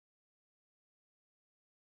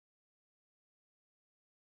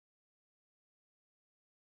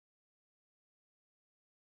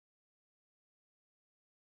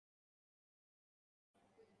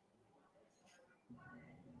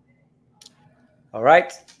All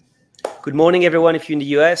right. Good morning, everyone, if you're in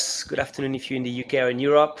the US. Good afternoon if you're in the UK or in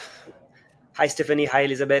Europe. Hi, Stephanie. Hi,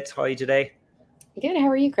 Elizabeth. How are you today? Good. How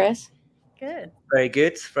are you, Chris? Good. Very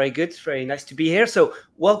good. Very good. Very nice to be here. So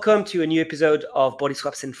welcome to a new episode of Body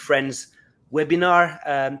Swaps and Friends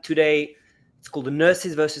webinar. Today, it's called The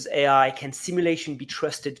Nurses versus AI. Can simulation be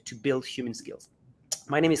trusted to build human skills?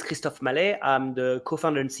 My name is Christophe Mallet. I'm the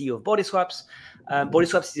co-founder and CEO of Body Swaps. Body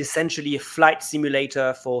Swaps is essentially a flight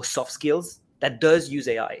simulator for soft skills that does use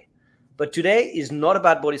AI. But today is not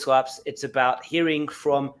about Body Swaps. It's about hearing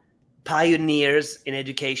from pioneers in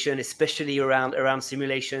education, especially around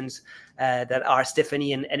simulations, that are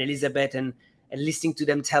Stephanie and Elizabeth, and listening to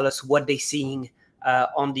them tell us what they're seeing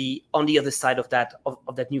on the other side of that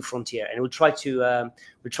new frontier. And we'll try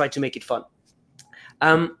to make it fun.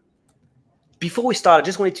 Before we start, I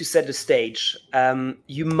just wanted to set the stage.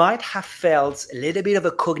 You might have felt a little bit of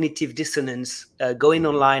a cognitive dissonance going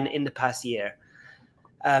online in the past year.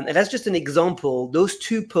 And that's just an example. Those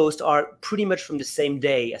two posts are pretty much from the same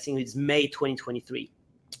day. I think it's May 2023.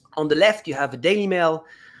 On the left, you have a Daily Mail,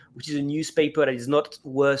 which is a newspaper that is not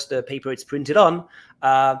worth the paper it's printed on.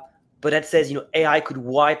 But that says, AI could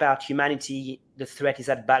wipe out humanity. The threat is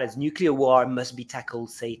as bad as nuclear war, must be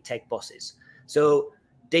tackled, say tech bosses. So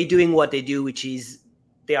they're doing what they do, which is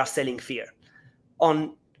they are selling fear.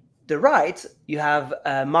 On the right, you have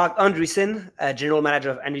Mark Andreessen, general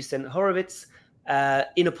manager of Andreessen Horowitz,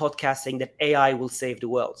 in a podcast saying that AI will save the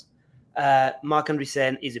world. Mark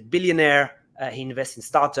Andreessen is a billionaire. He invests in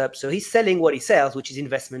startups. So he's selling what he sells, which is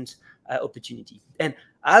investment opportunity. And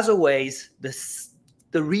as always,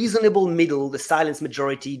 the reasonable middle, the silent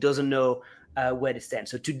majority, doesn't know where to stand.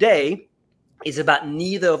 So today is about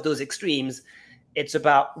neither of those extremes. It's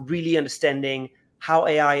about really understanding how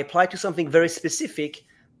AI applied to something very specific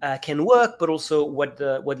can work, but also what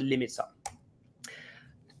the limits are.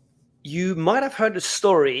 You might have heard the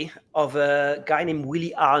story of a guy named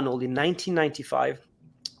Willie Arnold in 1995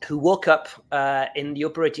 who woke up in the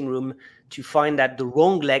operating room to find that the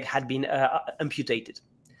wrong leg had been amputated.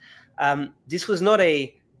 This was not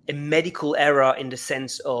a medical error in the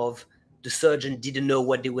sense of the surgeon didn't know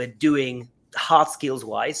what they were doing hard skills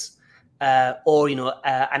wise. Or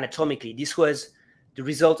anatomically. This was the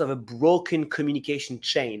result of a broken communication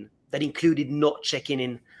chain that included not checking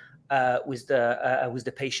in with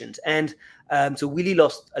the patient. And so Willie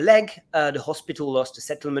lost a leg. The hospital lost a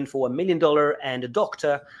settlement for $1 million, and the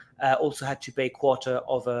doctor also had to pay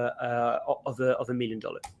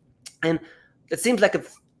 $250,000. And it seems like an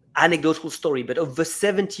anecdotal story, but over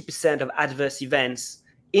 70% of adverse events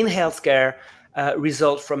in healthcare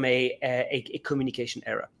result from a communication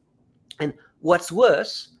error. And what's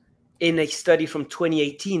worse, in a study from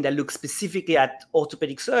 2018 that looked specifically at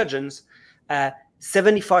orthopedic surgeons,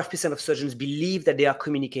 75% of surgeons believe that they are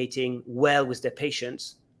communicating well with their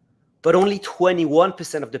patients, but only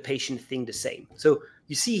 21% of the patients think the same. So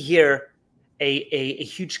you see here a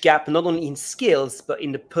huge gap, not only in skills, but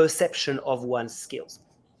in the perception of one's skills.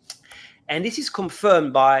 And this is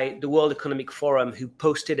confirmed by the World Economic Forum, who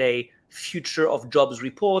posted a Future of Jobs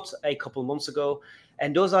report a couple months ago.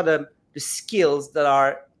 And those are the skills that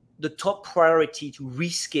are the top priority to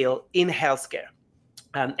reskill in healthcare.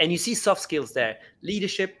 And you see soft skills there: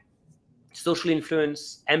 leadership, social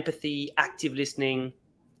influence, empathy, active listening,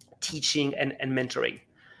 teaching, and mentoring.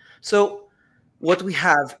 So what we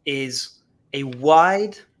have is a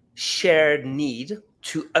wide shared need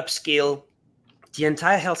to upskill the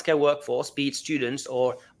entire healthcare workforce, be it students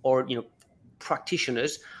or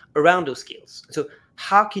practitioners, around those skills. So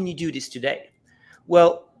how can you do this today?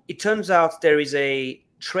 Well, it turns out there is a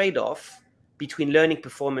trade-off between learning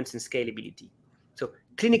performance and scalability. So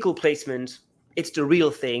clinical placement, it's the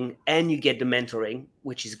real thing, and you get the mentoring,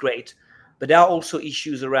 which is great. But there are also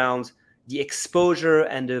issues around the exposure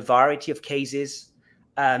and the variety of cases.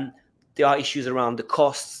 There are issues around the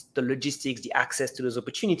costs, the logistics, the access to those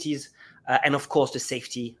opportunities, and of course, the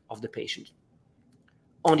safety of the patient.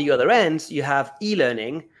 On the other end, you have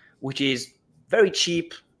e-learning, which is very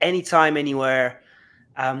cheap, anytime, anywhere.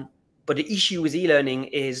 But the issue with e-learning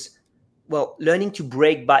is, well, learning to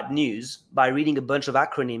break bad news by reading a bunch of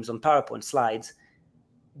acronyms on PowerPoint slides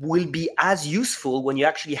will be as useful when you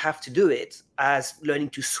actually have to do it as learning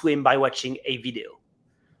to swim by watching a video,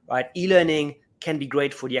 right? E-learning can be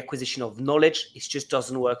great for the acquisition of knowledge. It just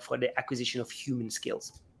doesn't work for the acquisition of human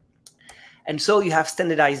skills. And so you have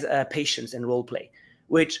standardized patients and role play,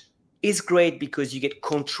 which is great because you get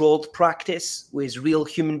controlled practice with real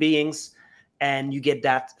human beings, and you get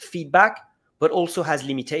that feedback, but also has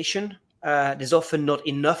limitation. There's often not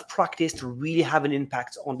enough practice to really have an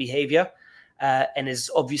impact on behavior. and there's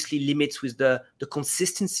obviously limits with the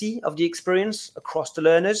consistency of the experience across the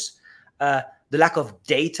learners, the lack of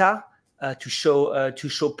data to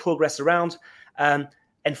show progress around, and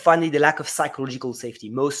finally the lack of psychological safety.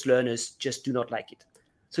 Most learners just do not like it.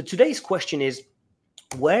 So today's question is,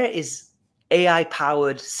 where is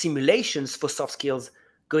AI-powered simulations for soft skills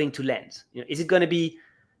going to land? Is it going to be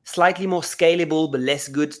slightly more scalable but less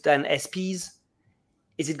good than SPs?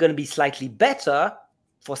 Is it going to be slightly better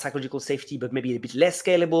for psychological safety but maybe a bit less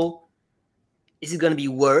scalable? Is it going to be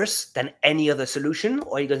worse than any other solution,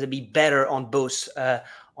 or are you going to be better on both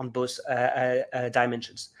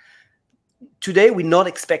dimensions? Today, we're not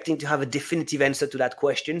expecting to have a definitive answer to that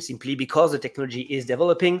question, simply because the technology is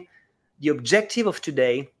developing. The objective of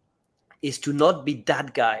today is to not be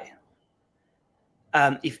that guy.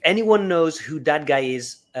 If anyone knows who that guy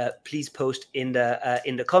is, please post in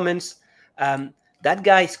the comments. That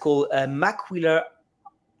guy is called Macwheeler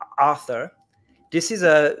Arthur. This is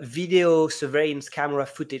a video surveillance camera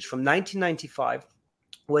footage from 1995,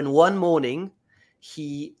 when one morning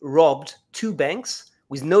he robbed 2 banks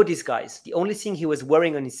with no disguise. The only thing he was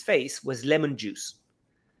wearing on his face was lemon juice.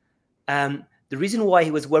 The reason why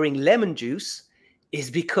he was wearing lemon juice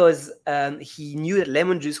is because he knew that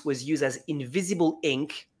lemon juice was used as invisible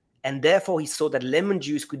ink, and therefore he saw that lemon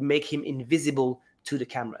juice could make him invisible to the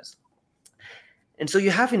cameras. And so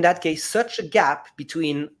you have, in that case, such a gap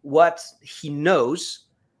between what he knows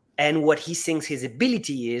and what he thinks his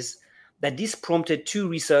ability is, that this prompted 2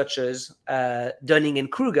 researchers, Dunning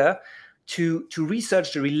and Kruger, to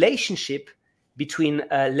research the relationship between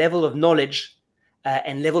level of knowledge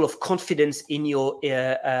and level of confidence in your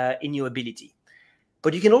ability.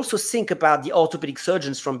 But you can also think about the orthopedic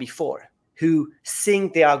surgeons from before, who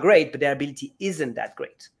think they are great, but their ability isn't that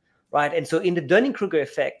great, right? And so in the Dunning-Kruger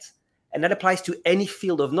effect, and that applies to any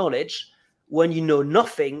field of knowledge, when you know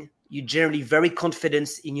nothing, you're generally very confident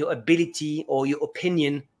in your ability or your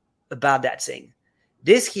opinion about that thing.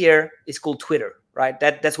 This here is called Twitter, right?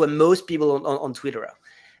 That's what most people on Twitter are.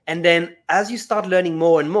 And then as you start learning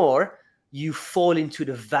more and more, you fall into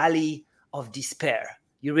the valley of despair.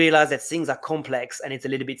 You realize that things are complex and it's a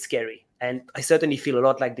little bit scary. And I certainly feel a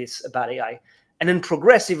lot like this about AI. And then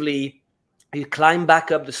progressively, you climb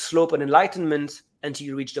back up the slope of enlightenment until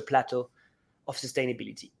you reach the plateau of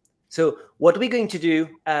sustainability. So what we're going to do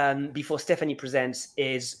before Stephanie presents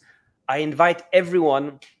is I invite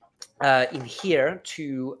everyone in here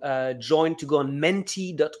to join, to go on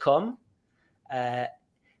menti.com,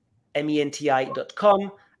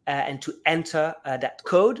 menti.com, and to enter that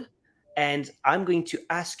code. And I'm going to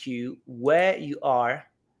ask you where you are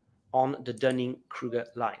on the Dunning-Kruger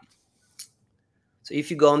line. So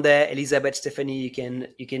if you go on there, Elizabeth, Stephanie, you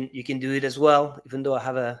can do it as well, even though I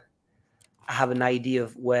have an idea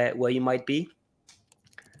of where you might be.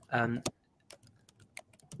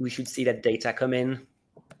 We should see that data come in.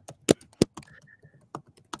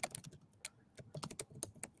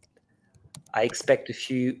 I expect a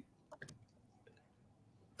few.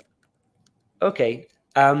 Okay.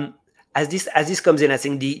 As this comes in, I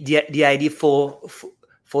think the idea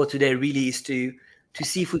for today really is to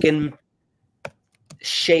see if we can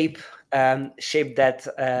shape that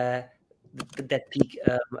peak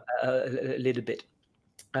a little bit.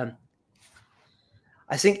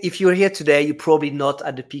 I think if you're here today, you're probably not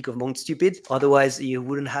at the peak of Monk Stupid. Otherwise, you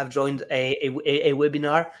wouldn't have joined a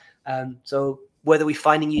webinar. So whether we're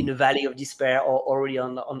finding you in the valley of despair or already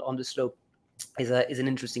on the slope is an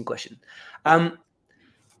interesting question. I'm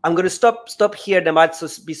going to stop here. There might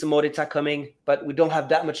be some more data coming, but we don't have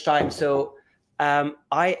that much time. So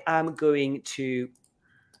I am going to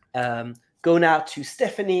go now to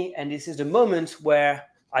Stephanie, and this is the moment where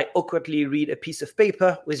I awkwardly read a piece of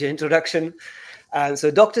paper with your introduction. So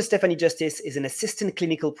Dr. Stephanie Justice is an assistant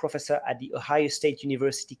clinical professor at the Ohio State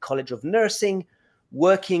University College of Nursing,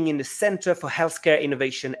 working in the Center for Healthcare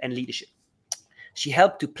Innovation and Leadership. She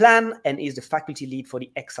helped to plan and is the faculty lead for the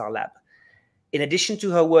XR Lab. In addition to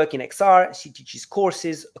her work in XR, she teaches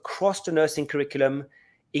courses across the nursing curriculum,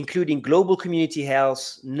 including global community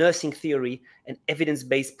health, nursing theory, and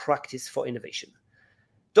evidence-based practice for innovation.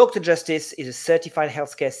 Dr. Justice is a certified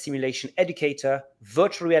healthcare simulation educator,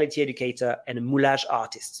 virtual reality educator, and a moulage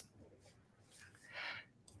artist.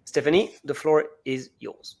 Stephanie, the floor is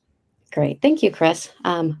yours. Great. Thank you, Chris.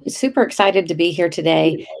 Super excited to be here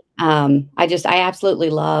today. I absolutely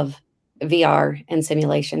love VR and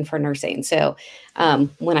simulation for nursing. So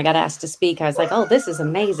when I got asked to speak, I was like, oh, this is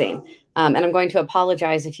amazing. And I'm going to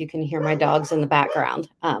apologize if you can hear my dogs in the background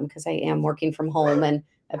because I am working from home and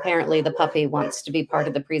apparently the puppy wants to be part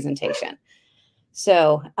of the presentation.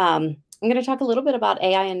 So I'm going to talk a little bit about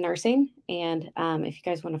AI in nursing. And if you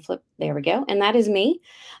guys want to flip, there we go. And that is me.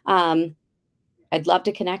 I'd love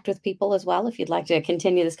to connect with people as well if you'd like to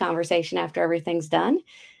continue this conversation after everything's done.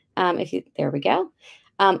 There we go.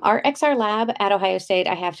 Our XR lab at Ohio State,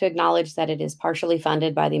 I have to acknowledge that it is partially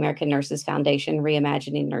funded by the American Nurses Foundation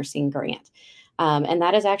Reimagining Nursing Grant. And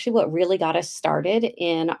that is actually what really got us started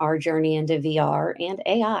in our journey into VR and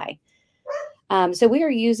AI. So we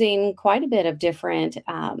are using quite a bit of different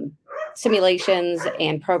simulations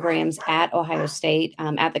and programs at Ohio State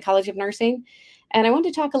at the College of Nursing. And I want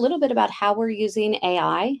to talk a little bit about how we're using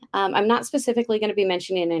AI. I'm not specifically going to be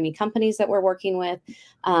mentioning any companies that we're working with,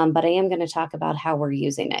 but I am going to talk about how we're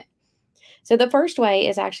using it. So the first way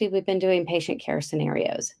is actually we've been doing patient care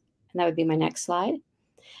scenarios. And that would be my next slide.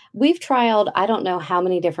 We've trialed, I don't know how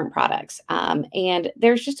many different products, and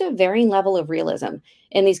there's just a varying level of realism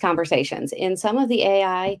in these conversations. In some of the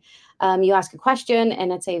AI, you ask a question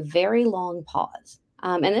and it's a very long pause.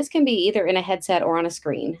 And this can be either in a headset or on a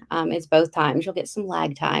screen. It's both times. You'll get some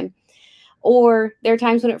lag time. Or there are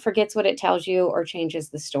times when it forgets what it tells you or changes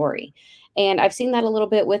the story. And I've seen that a little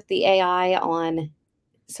bit with the AI on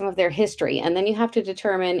some of their history. And then you have to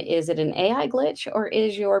determine, is it an AI glitch or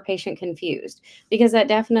is your patient confused? Because that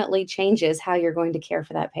definitely changes how you're going to care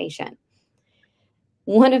for that patient.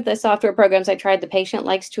 One of the software programs I tried, the patient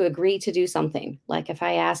likes to agree to do something. Like if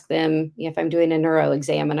I ask them if I'm doing a neuro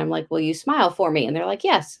exam and I'm like, will you smile for me? And they're like,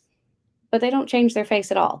 yes, but they don't change their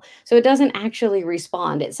face at all. So it doesn't actually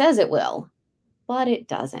respond. It says it will, but it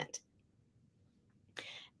doesn't.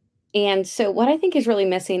 And so what I think is really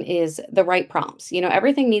missing is the right prompts.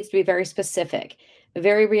 Everything needs to be very specific,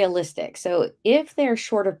 very realistic. So if they're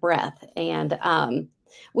short of breath, and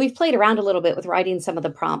we've played around a little bit with writing some of the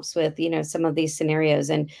prompts with, some of these scenarios,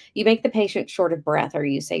 and you make the patient short of breath, or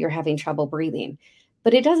you say you're having trouble breathing,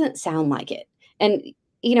 but it doesn't sound like it. And,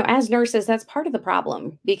 as nurses, that's part of the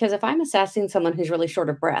problem, because if I'm assessing someone who's really short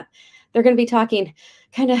of breath, they're going to be talking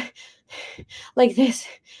kind of like this.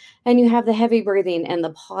 And you have the heavy breathing and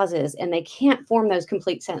the pauses, and they can't form those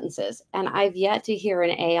complete sentences. And I've yet to hear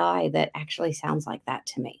an AI that actually sounds like that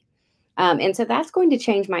to me. And so that's going to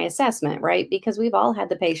change my assessment, right? Because we've all had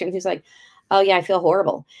the patient who's like, oh yeah, I feel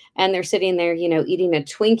horrible. And they're sitting there, eating a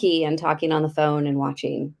Twinkie and talking on the phone and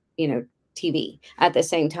watching, TV at the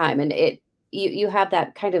same time. And you have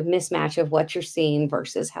that kind of mismatch of what you're seeing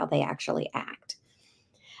versus how they actually act.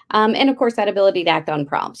 And of course, that ability to act on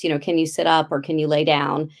prompts, can you sit up or can you lay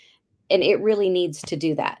down? And it really needs to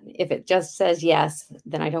do that. If it just says yes,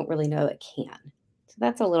 then I don't really know it can. So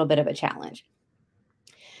that's a little bit of a challenge.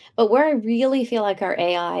 But where I really feel like our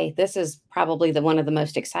AI, this is probably one of the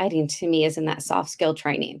most exciting to me, is in that soft skill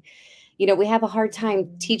training. We have a hard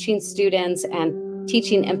time teaching students and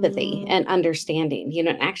teaching empathy and understanding,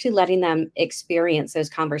 and actually letting them experience those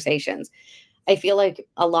conversations. I feel like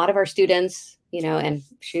a lot of our students, and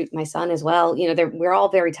shoot, my son as well, we're all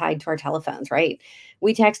very tied to our telephones, right?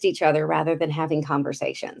 We text each other rather than having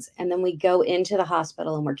conversations. And then we go into the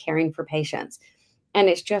hospital and we're caring for patients. And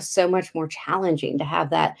it's just so much more challenging to have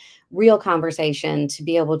that real conversation, to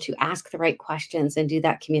be able to ask the right questions and do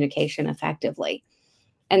that communication effectively.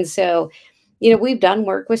 And so, we've done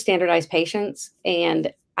work with standardized patients,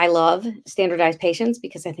 and I love standardized patients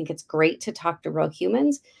because I think it's great to talk to real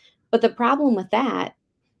humans. But the problem with that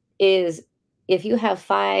is, if you have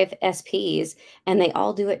 5 SPs and they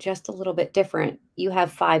all do it just a little bit different, you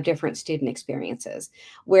have 5 different student experiences.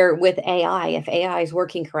 Where with AI, if AI is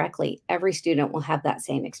working correctly, every student will have that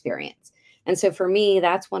same experience. And so for me,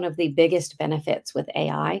 that's one of the biggest benefits with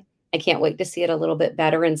AI. I can't wait to see it a little bit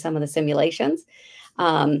better in some of the simulations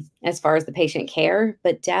as far as the patient care,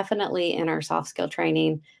 but definitely in our soft skill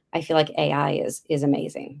training, I feel like AI is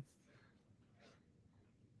amazing.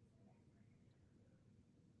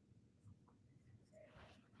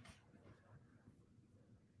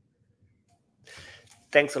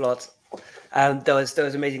 Thanks a lot. That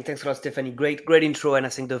was amazing. Thanks a lot, Stephanie. Great intro. And I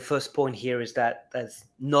think the first point here is that that's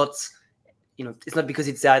not, it's not because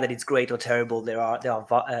it's there that it's great or terrible. There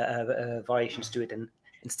are variations to it, and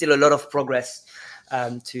still a lot of progress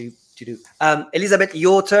to do. Elizabeth,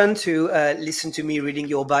 your turn to listen to me reading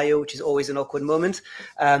your bio, which is always an awkward moment.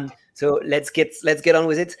 So let's get on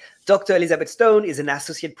with it. Dr. Elizabeth Stone is an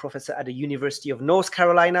associate professor at the University of North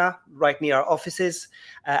Carolina, right near our offices,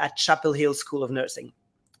 at Chapel Hill School of Nursing.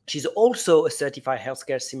 She's also a certified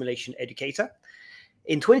healthcare simulation educator.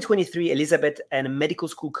 In 2023, Elizabeth and a medical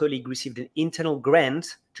school colleague received an internal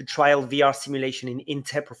grant to trial VR simulation in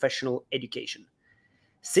interprofessional education.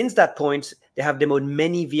 Since that point, they have demoed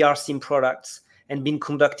many VR sim products and been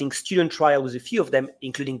conducting student trials with a few of them,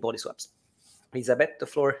 including body swaps. Elizabeth, the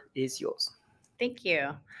floor is yours. Thank you.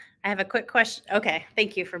 I have a quick question. Okay,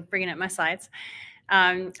 thank you for bringing up my slides.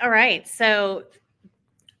 All right, so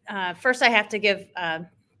first I have to give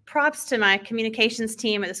props to my communications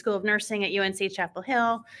team at the School of Nursing at UNC Chapel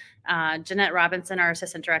Hill. Jeanette Robinson, our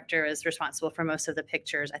assistant director, is responsible for most of the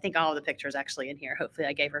pictures. I think all of the pictures actually in here. Hopefully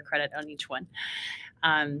I gave her credit on each one.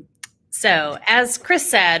 So as Chris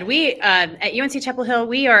said, we at UNC Chapel Hill,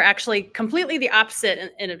 we are actually completely the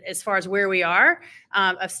opposite as far as where we are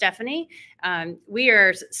of Stephanie. We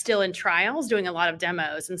are still in trials doing a lot of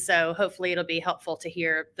demos. And so hopefully it'll be helpful to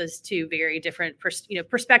hear those two very different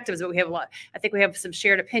perspectives, but we have a lot, I think we have some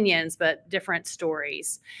shared opinions, but different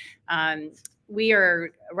stories. We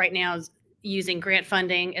are right now using grant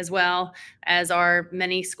funding as well as are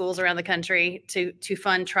many schools around the country to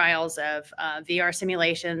fund trials of VR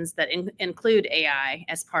simulations that include AI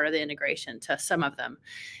as part of the integration to some of them.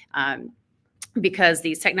 Because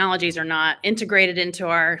these technologies are not integrated into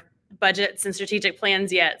our budgets and strategic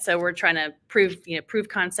plans yet. So we're trying to prove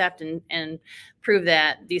concept and prove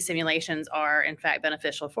that these simulations are in fact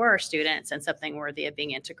beneficial for our students and something worthy of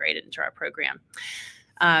being integrated into our program.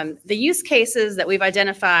 The use cases that we've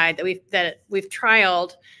identified that we've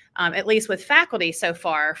trialed, at least with faculty so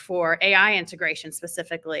far for AI integration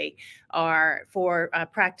specifically, are for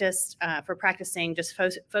practicing just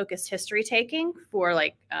focused history taking for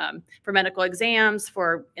medical exams,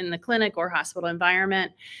 for in the clinic or hospital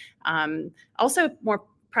environment. Also more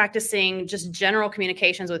practicing just general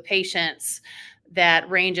communications with patients that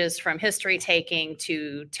ranges from history taking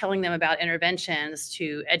to telling them about interventions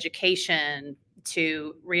to education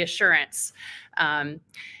to reassurance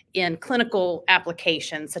in clinical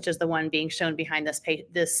applications, such as the one being shown behind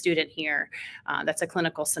this student here. That's a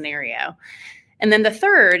clinical scenario. And then the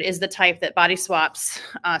third is the type that Body Swaps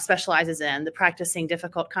specializes in, the practicing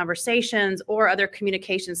difficult conversations or other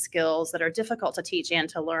communication skills that are difficult to teach and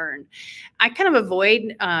to learn. I kind of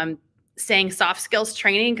avoid saying soft skills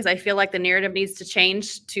training because I feel like the narrative needs to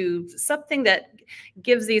change to something that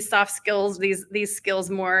gives these soft skills, these skills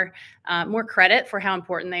more credit for how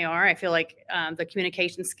important they are. I feel like the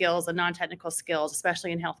communication skills, the non-technical skills,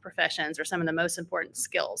 especially in health professions, are some of the most important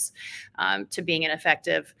skills to being an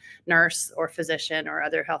effective nurse or physician or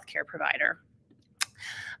other healthcare provider.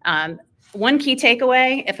 One key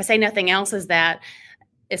takeaway, if I say nothing else, is that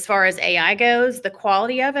as far as AI goes, the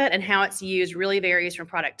quality of it and how it's used really varies from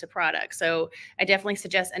product to product. So I definitely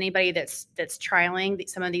suggest anybody that's trialing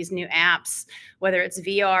some of these new apps, whether it's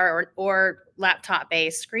VR or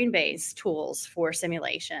laptop-based, screen-based tools for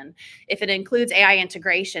simulation. If it includes AI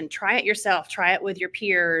integration, try it yourself, try it with your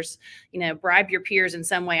peers, bribe your peers in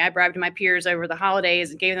some way. I bribed my peers over the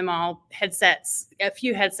holidays and gave them all a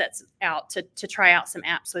few headsets out to try out some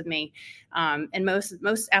apps with me. And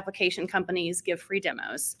most application companies give free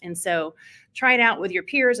demos. And so try it out with your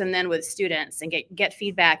peers and then with students and get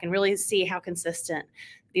feedback and really see how consistent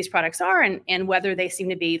these products are and whether they seem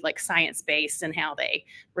to be like science-based and how they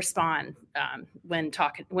respond when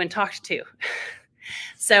talked to.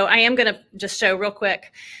 So I am going to just show real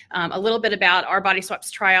quick a little bit about our Body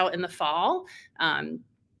Swaps trial in the fall.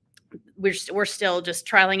 We're still just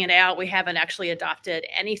trialing it out. We haven't actually adopted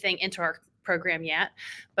anything into our program yet,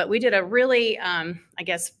 but we did a really, I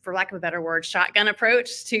guess, for lack of a better word, shotgun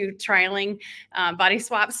approach to trialing Body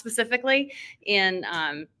Swaps specifically in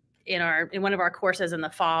one of our courses in the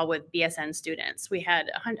fall with BSN students. We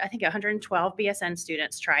had, I think, 112 BSN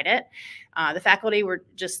students tried it. The faculty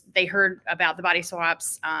they heard about the Body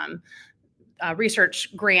Swaps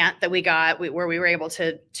research grant that we got, where we were able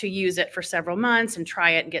to use it for several months and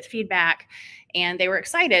try it and get feedback. And they were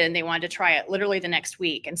excited and they wanted to try it literally the next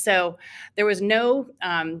week. And so there was no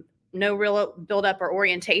real build-up or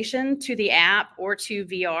orientation to the app or to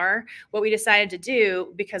VR. What we decided to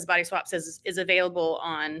do, because Body Swaps is available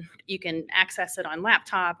you can access it on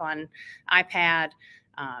laptop, on iPad,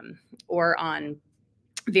 or on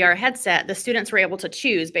VR headset, the students were able to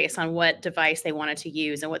choose based on what device they wanted to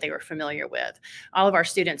use and what they were familiar with. All of our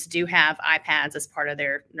students do have iPads as part of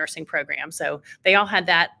their nursing program, so they all had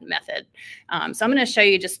that method. So I'm going to show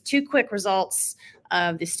you just two quick results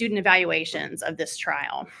of the student evaluations of this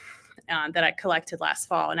trial that I collected last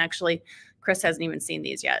fall. And actually, Chris hasn't even seen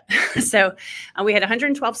these yet. So we had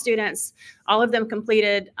 112 students. All of them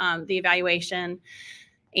completed the evaluation.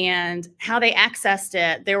 And how they accessed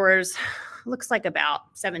it, there was looks like about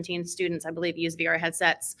 17 students, I believe, use VR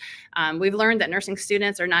headsets. We've learned that nursing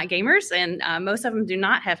students are not gamers, and most of them do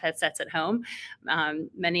not have headsets at home.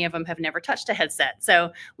 Many of them have never touched a headset.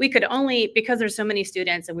 So we could only, because there's so many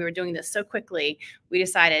students and we were doing this so quickly, we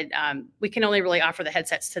decided we can only really offer the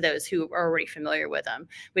headsets to those who are already familiar with them.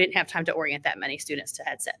 We didn't have time to orient that many students to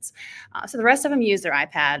headsets. So the rest of them use their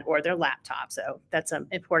iPad or their laptop. So that's an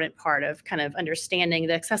important part of kind of understanding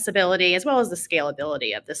the accessibility as well as the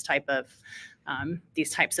scalability of this type of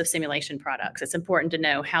these types of simulation products. It's important to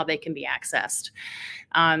know how they can be accessed.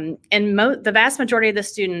 And the vast majority of the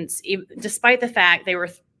students, despite the fact they were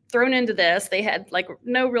thrown into this, they had like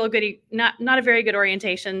no real good, not a very good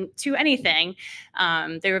orientation to anything.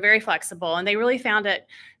 They were very flexible, and they really found it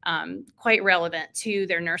quite relevant to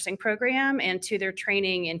their nursing program and to their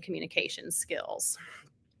training and communication skills.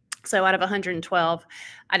 So out of 112,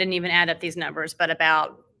 I didn't even add up these numbers, but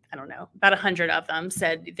about, I don't know, about 100 of them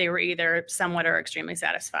said they were either somewhat or extremely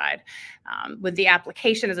satisfied with the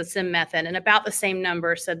application as a sim method, and about the same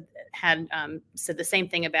number said the same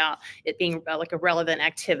thing about it being like a relevant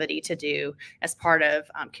activity to do as part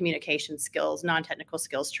of communication skills, non-technical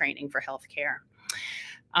skills training for healthcare.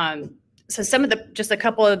 So just a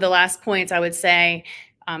couple of the last points I would say.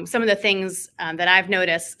 Some of the things that I've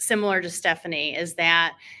noticed, similar to Stephanie, is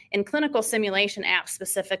that in clinical simulation apps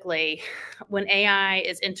specifically, when AI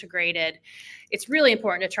is integrated, it's really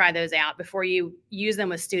important to try those out before you use them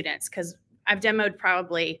with students, because I've demoed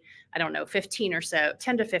probably, I don't know, 15 or so,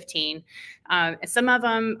 10 to 15. And some of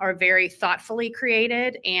them are very thoughtfully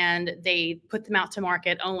created, and they put them out to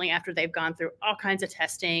market only after they've gone through all kinds of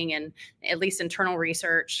testing and at least internal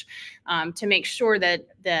research to make sure that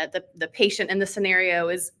the patient in the scenario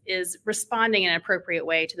is responding in an appropriate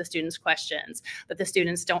way to the student's questions, that the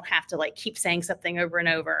students don't have to like keep saying something over and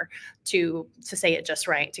over to say it just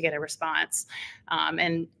right to get a response.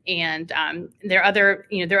 And there are other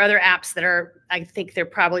apps that are, I think they're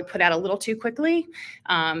probably put out a little too quickly,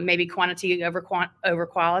 maybe quantity over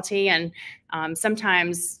quality, and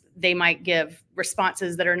sometimes they might give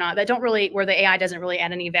responses that don't really, where the AI doesn't really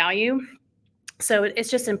add any value. So it's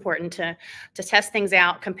just important to test things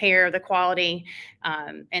out, compare the quality,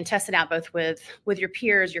 and test it out both with your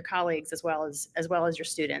peers, your colleagues, as well as your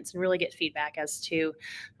students, and really get feedback as to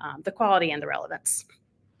the quality and the relevance.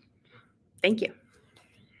 Thank you.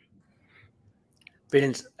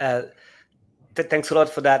 Brilliant. Thanks a lot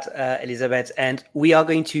for that, Elizabeth. And we are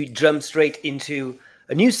going to jump straight into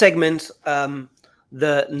a new segment,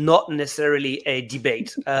 the not necessarily a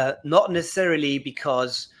debate. Not necessarily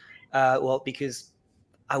because, because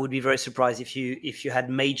I would be very surprised if you had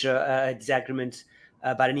major disagreement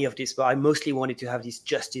about any of this, but I mostly wanted to have this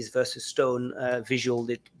justice versus stone visual,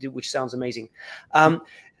 which sounds amazing.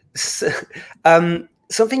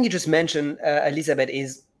 Something you just mentioned, Elizabeth,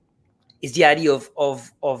 is the idea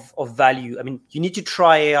of value. I mean, you need to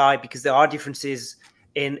try AI because there are differences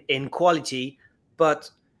in quality,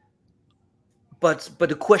 but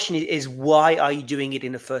the question is why are you doing it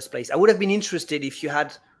in the first place? I would have been interested if you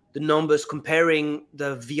had the numbers comparing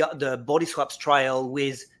the body swaps trial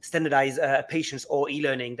with standardized patients or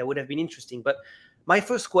e-learning. That would have been interesting. But my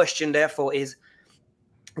first question, therefore, is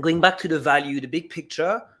going back to the value, the big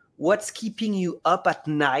picture. What's keeping you up at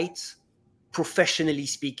night, professionally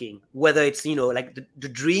speaking, whether it's, like the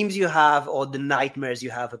dreams you have or the nightmares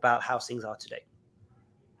you have about how things are today?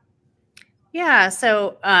 Yeah,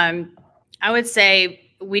 so I would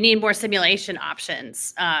say we need more simulation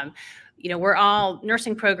options.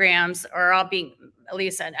 Nursing programs are all being, at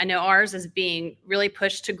least I know ours is being really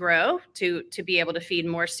pushed to grow to be able to feed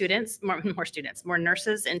more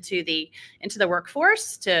nurses into the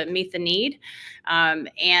workforce to meet the need.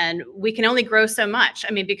 And we can only grow so much.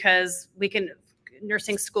 I mean, because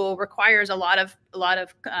nursing school requires a lot of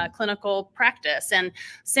clinical practice, and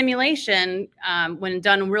simulation, when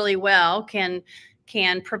done really well, can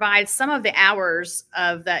provide some of the hours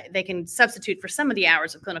of that. They can substitute for some of the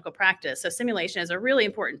hours of clinical practice. So simulation is a really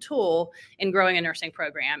important tool in growing a nursing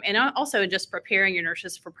program, and also just preparing your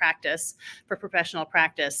nurses for practice, for professional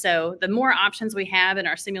practice. So the more options we have in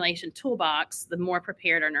our simulation toolbox, the more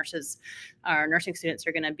prepared our nursing students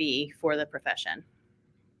are going to be for the profession.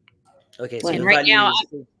 Okay. So right now,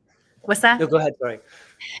 what's that? No, go ahead. Sorry.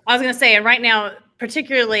 I was going to say, and right now,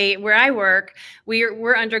 particularly where I work,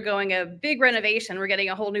 we're undergoing a big renovation. We're getting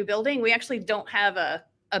a whole new building. We actually don't have a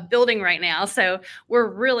building right now, so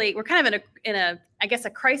we're kind of in a I guess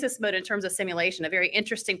a crisis mode in terms of simulation. A very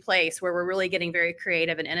interesting place where we're really getting very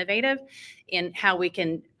creative and innovative in how we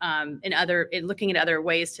can looking at other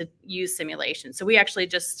ways to use simulation. So we actually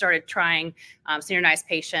just started trying standardized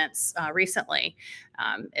patients recently,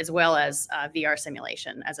 as well as VR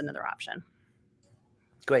simulation as another option.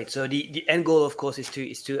 Great. So the end goal, of course, is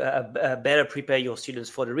to better prepare your students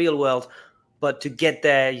for the real world. But to get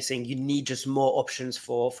there, you're saying you need just more options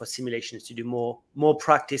for simulations to do more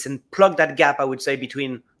practice and plug that gap, I would say,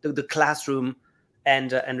 between the classroom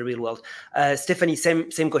and the real world. Stephanie,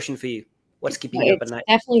 same question for you. What's keeping you up at night?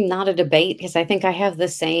 Definitely not a debate, because I think I have the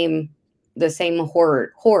same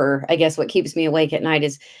horror. I guess what keeps me awake at night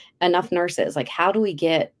is enough nurses. Like, how do we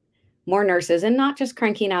get more nurses, and not just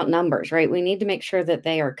cranking out numbers, right? We need to make sure that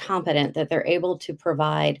they are competent, that they're able to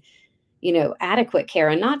provide, adequate care,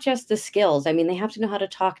 and not just the skills. I mean, they have to know how to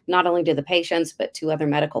talk not only to the patients, but to other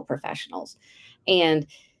medical professionals. And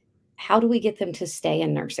how do we get them to stay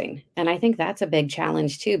in nursing? And I think that's a big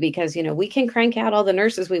challenge too, because, we can crank out all the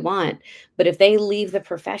nurses we want, but if they leave the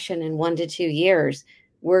profession in 1 to 2 years,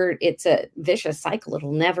 it's a vicious cycle.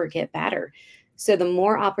 It'll never get better. So the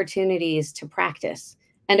more opportunities to practice,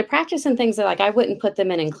 and to practice in things that, like, I wouldn't put them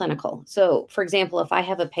in clinical. So for example, if I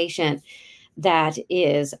have a patient that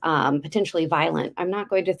is potentially violent, I'm not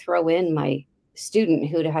going to throw in my student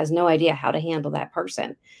who has no idea how to handle that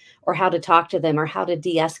person, or how to talk to them, or how to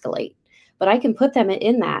de-escalate. But I can put them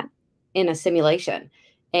in a simulation.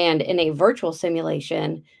 And in a virtual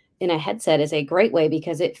simulation, in a headset, is a great way,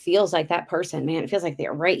 because it feels like that person, man, it feels like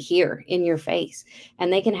they're right here in your face,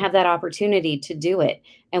 and they can have that opportunity to do it.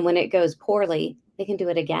 And when it goes poorly, they can do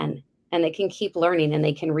it again, and they can keep learning, and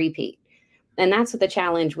they can repeat. And that's the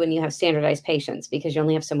challenge when you have standardized patients, because you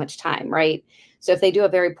only have so much time, right? So if they do a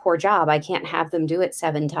very poor job, I can't have them do it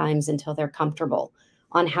 7 times until they're comfortable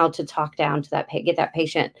on how to talk down to get that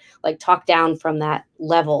patient, like, talk down from that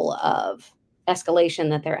level of escalation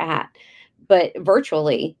that they're at. But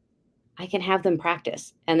virtually, I can have them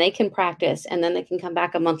practice, and they can practice, and then they can come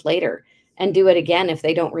back a month later and do it again if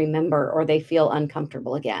they don't remember, or they feel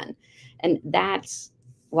uncomfortable again. And that's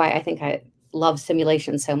why I think I love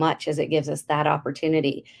simulation so much, is it gives us that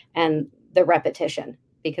opportunity and the repetition,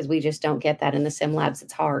 because we just don't get that in the sim labs.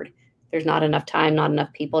 It's hard. There's not enough time, not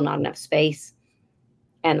enough people, not enough space.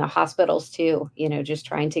 And the hospitals too, just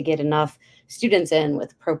trying to get enough students in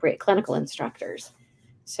with appropriate clinical instructors.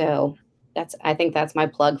 So I think that's my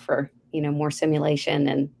plug for, more simulation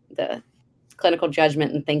and the clinical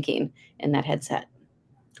judgment and thinking in that headset.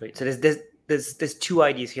 Great. So there's 2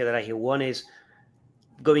 ideas here that I hear. One is,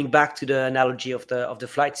 going back to the analogy of the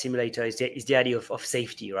flight simulator, is the idea of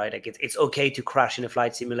safety, right? Like, it's okay to crash in a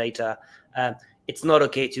flight simulator. It's not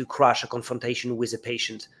okay to crash a confrontation with a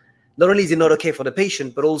patient. Not only is it not okay for the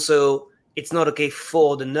patient, but also it's not okay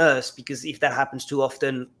for the nurse, because if that happens too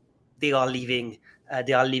often, they are leaving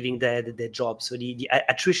their job. So the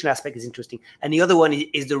attrition aspect is interesting. And the other one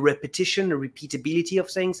is the repetition, the repeatability of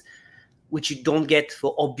things, which you don't get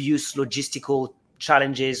for obvious logistical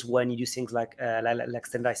challenges when you do things like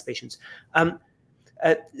standardized patients.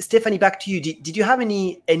 Stephanie, back to you. Did you have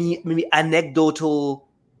any maybe anecdotal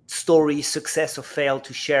story, success or fail,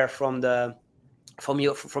 to share from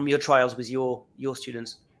your trials with your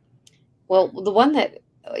students? Well, the one that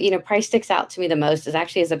probably sticks out to me the most is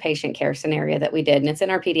actually as a patient care scenario that we did, and it's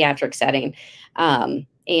in our pediatric setting.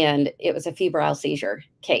 And it was a febrile seizure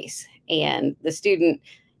case, and the student,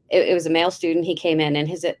 it was a male student. He came in, and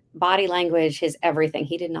his body language, his everything,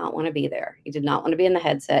 he did not want to be there. He did not want to be in the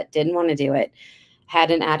headset, didn't want to do it,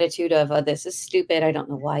 had an attitude of, oh, this is stupid. I don't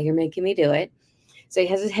know why you're making me do it. So he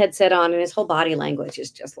has his headset on, and his whole body language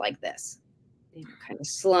is just like this, kind of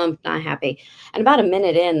slumped, not happy. And about a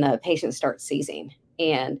minute in, the patient starts seizing,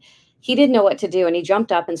 and he didn't know what to do. And he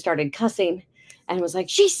jumped up and started cussing and was like,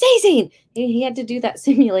 she's seizing. He had to do that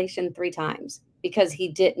simulation 3 times because he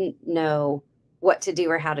didn't know what to do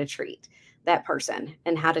or how to treat that person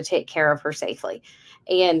and how to take care of her safely.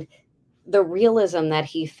 And the realism that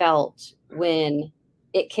he felt when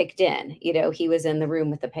it kicked in, he was in the room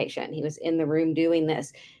with the patient. He was in the room doing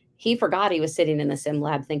this. He forgot he was sitting in the sim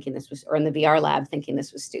lab thinking this was, or in the VR lab thinking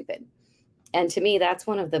this was stupid. And to me, that's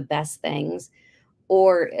one of the best things.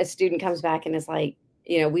 Or a student comes back and is like,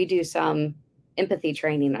 we do some empathy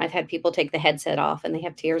training. I've had people take the headset off and they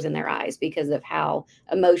have tears in their eyes because of how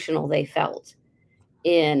emotional they felt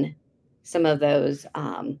in some of those.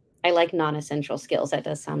 I like non-essential skills. That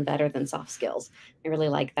does sound better than soft skills. I really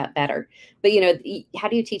like that better. But, how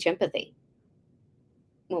do you teach empathy?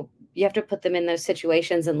 Well, you have to put them in those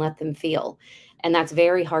situations and let them feel. And that's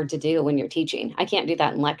very hard to do when you're teaching. I can't do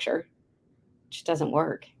that in lecture. It just doesn't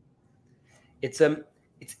work. It's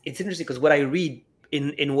interesting because what I read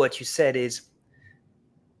in what you said is,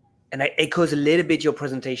 and it echoes a little bit your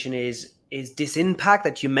presentation, is this impact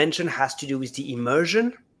that you mentioned has to do with the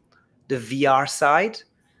immersion, the VR side,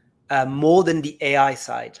 more than the AI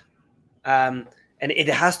side, and it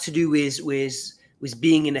has to do with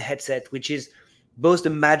being in a headset, which is both the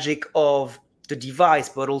magic of the device,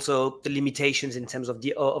 but also the limitations in terms of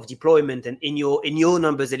deployment. And in your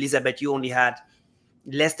numbers, Elizabeth, you only had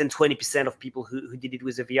less than 20% of people who did it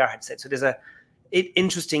with a VR headset. So there's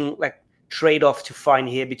interesting like trade-off to find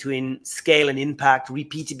here between scale and impact,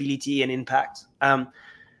 repeatability and impact.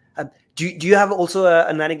 Do you have also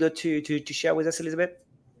an anecdote to share with us, Elizabeth?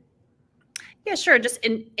 Yeah, sure. Just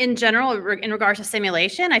in general, in regards to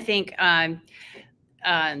simulation, I think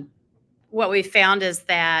what we found is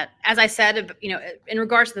that, as I said, in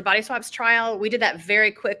regards to the body swaps trial, we did that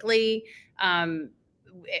very quickly.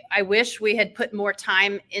 I wish we had put more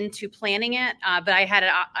time into planning it, but I had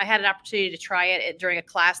an opportunity to try it during a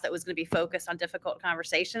class that was going to be focused on difficult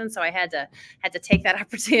conversations, so I had to take that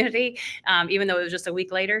opportunity, even though it was just a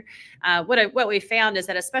week later. What we found is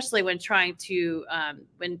that, especially when trialing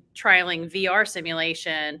VR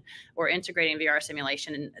simulation or integrating VR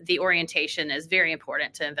simulation, the orientation is very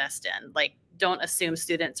important to invest in. Like, don't assume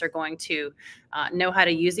students are going to know how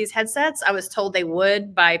to use these headsets. I was told they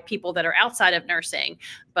would by people that are outside of nursing,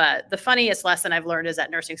 but the funniest lesson I've learned is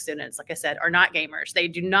that nursing students, like I said, are not gamers. They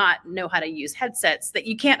do not know how to use headsets. That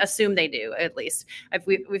you can't assume they do. At least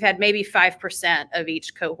we've had maybe 5% of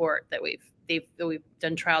each cohort that we've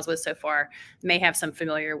done trials with so far may have some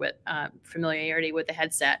familiarity with the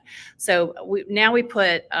headset. So now we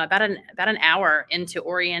put about an hour into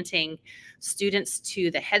orienting students to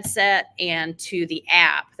the headset and to the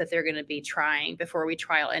app that they're going to be trying before we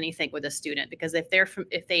trial anything with a student. Because if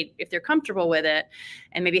they're comfortable with it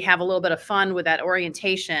and maybe have a little bit of fun with that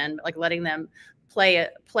orientation, like letting them play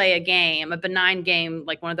a game, a benign game,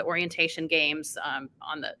 like one of the orientation games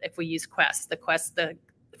if we use Quest, the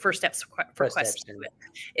first steps for Quest.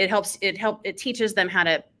 It teaches them how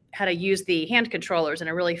to use the hand controllers in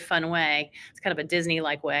a really fun way. It's kind of a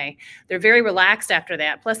Disney-like way. They're very relaxed after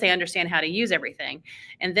that. Plus, they understand how to use everything,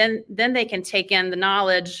 and then they can take in the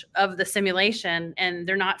knowledge of the simulation, and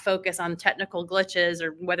they're not focused on technical glitches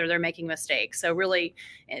or whether they're making mistakes. So really,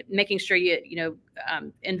 making sure you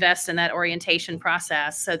invest in that orientation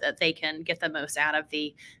process so that they can get the most out of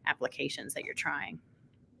the applications that you're trying.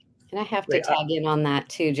 And I have to tag in on that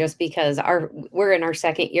too, just because we're in our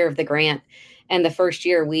second year of the grant, and the first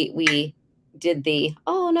year we did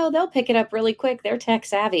oh no, they'll pick it up really quick, they're tech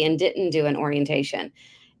savvy, and didn't do an orientation,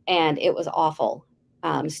 and it was awful.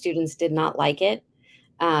 Students did not like it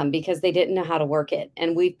because they didn't know how to work it,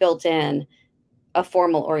 and we've built in a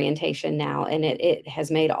formal orientation now, and it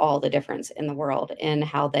has made all the difference in the world in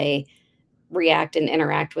how they react and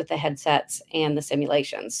interact with the headsets and the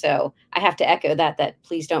simulations. So I have to echo that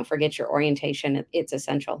please don't forget your orientation. It's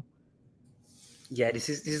essential. Yeah, this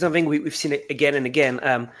is something we've seen again and again.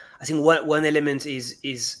 I think one element is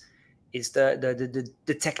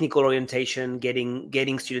the technical orientation,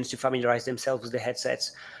 getting students to familiarize themselves with the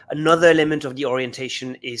headsets. Another element of the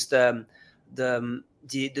orientation is the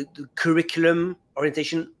curriculum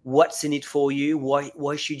orientation. What's in it for you?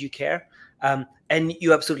 Why should you care? And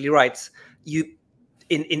you're absolutely right.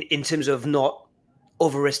 In terms of not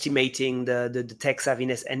overestimating the tech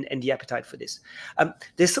savviness and the appetite for this.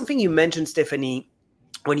 There's something you mentioned, Stephanie,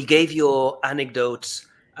 when you gave your anecdotes.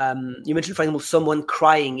 You mentioned, for example, someone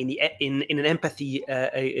crying in an empathy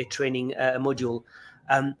training module.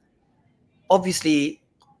 Obviously,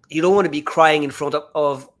 you don't want to be crying in front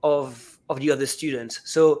of the other students.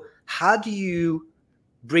 So how do you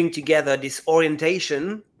bring together this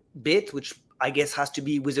orientation bit, which I guess has to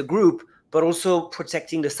be with a group, but also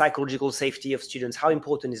protecting the psychological safety of students? How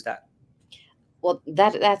important is that? Well,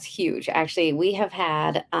 that's huge. Actually, we have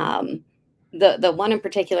had the one in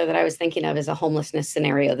particular that I was thinking of is a homelessness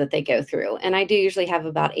scenario that they go through. And I do usually have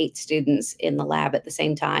about 8 students in the lab at the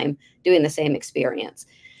same time doing the same experience.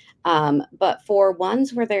 But for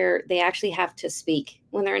ones where they actually have to speak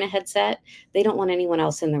when they're in a headset, they don't want anyone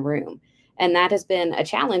else in the room. And that has been a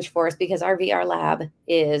challenge for us because our VR lab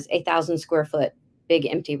is a 1,000 square foot big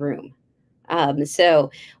empty room.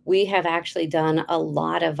 So we have actually done a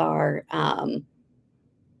lot of our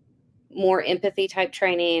more empathy type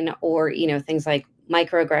training, or, things like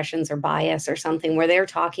microaggressions or bias or something, where they're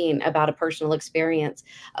talking about a personal experience,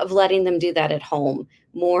 of letting them do that at home,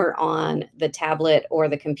 more on the tablet or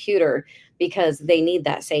the computer, because they need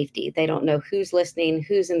that safety. They don't know who's listening,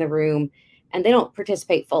 who's in the room, and they don't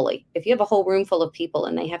participate fully. If you have a whole room full of people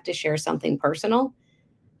and they have to share something personal,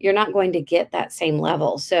 you're not going to get that same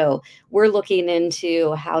level. So we're looking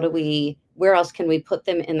into where else can we put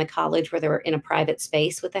them in the college where they're in a private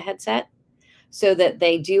space with a headset, so that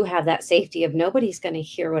they do have that safety of nobody's going to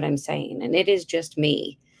hear what I'm saying. And it is just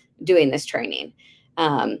me doing this training.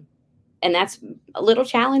 And that's a little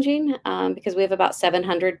challenging because we have about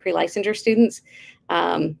 700 pre-licensure students.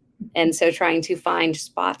 And so trying to find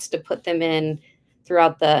spots to put them in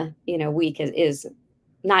throughout the, week is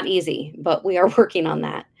not easy, but we are working on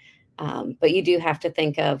that. But you do have to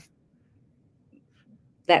think of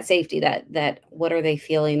that safety, that what are they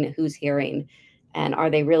feeling, who's hearing, and are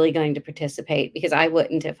they really going to participate? Because I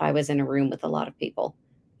wouldn't if I was in a room with a lot of people.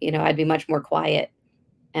 I'd be much more quiet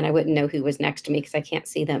and I wouldn't know who was next to me because I can't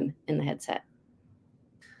see them in the headset.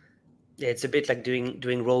 Yeah, it's a bit like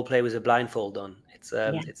doing role play with a blindfold on.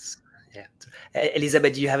 Yeah.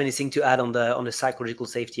 Elizabeth, do you have anything to add on the psychological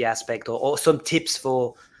safety aspect, or some tips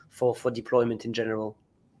for deployment in general?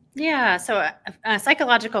 Yeah, so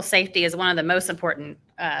psychological safety is one of the most important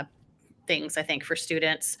things, I think, for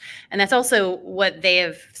students. And that's also what they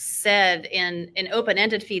have said in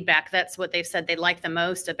open-ended feedback. That's what they've said they like the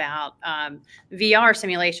most about VR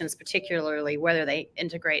simulations, particularly whether they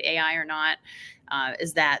integrate AI or not,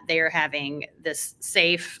 is that they are having this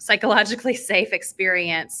safe, psychologically safe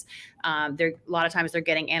experience. A lot of times they're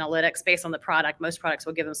getting analytics based on the product. Most products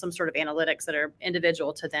will give them some sort of analytics that are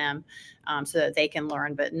individual to them, so that they can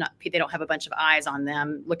learn, but they don't have a bunch of eyes on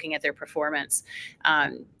them looking at their performance.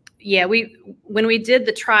 Yeah, when we did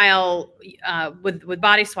the trial with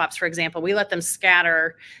body swaps, for example, we let them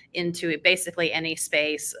scatter into basically any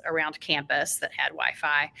space around campus that had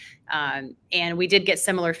Wi-Fi, and we did get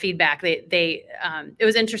similar feedback. It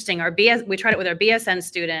was interesting. We tried it with our BSN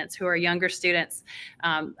students, who are younger students.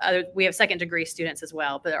 We have second degree students as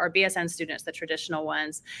well, but our BSN students, the traditional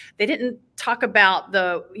ones, they didn't talk about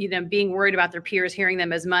being worried about their peers hearing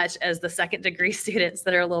them as much as the second degree students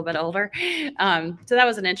that are a little bit older. So that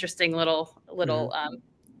was an interesting little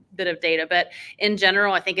bit of data. But in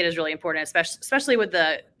general, I think it is really important, especially with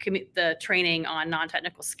the training on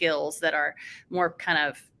non-technical skills that are more kind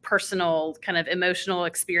of personal, kind of emotional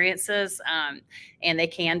experiences, and they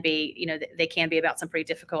can be, they can be about some pretty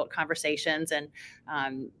difficult conversations and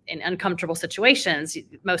in uncomfortable situations.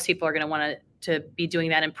 Most people are going to want to be doing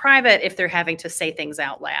that in private if they're having to say things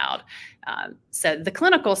out loud. So the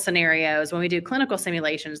clinical scenarios, when we do clinical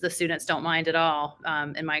simulations, the students don't mind at all,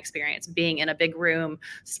 in my experience, being in a big room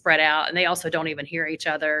spread out, and they also don't even hear each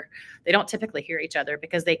other. They don't typically hear each other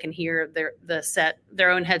because they can hear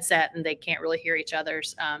their own headset, and they can't really hear each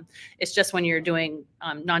other's. It's just when you're doing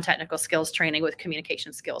non-technical skills training with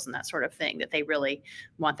communication skills and that sort of thing that they really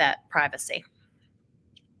want that privacy.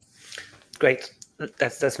 Great.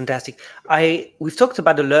 That's fantastic. We've talked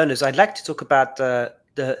about the learners. I'd like to talk about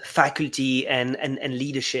the faculty and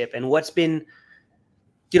leadership, and what's been,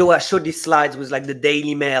 I showed these slides with like the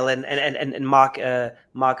Daily Mail and Mark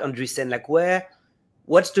Andreessen, like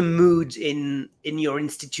what's the mood in your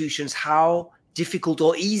institutions? How difficult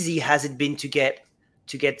or easy has it been to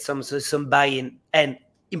get some buy-in? And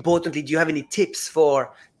importantly, do you have any tips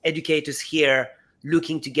for educators here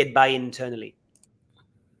looking to get buy-in internally?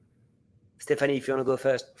 Stephanie, if you want to go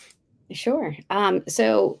first. Sure.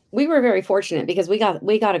 So we were very fortunate because we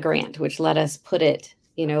got a grant, which let us put it,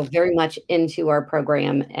 very much into our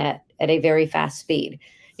program at a very fast speed.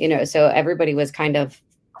 So everybody was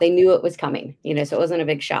they knew it was coming, so it wasn't a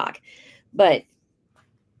big shock. But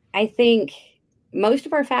I think most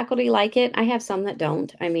of our faculty like it. I have some that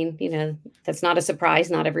don't. I mean, that's not a surprise.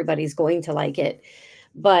 Not everybody's going to like it.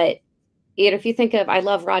 But if you think of, I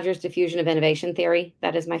love Rogers' diffusion of innovation theory.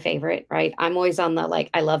 That is my favorite, right? I'm always on the,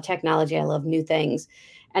 I love technology. I love new things.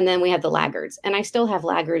 And then we have the laggards, and I still have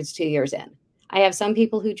laggards 2 years in. I have some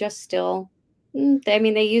people who just still,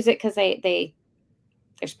 they use it because they're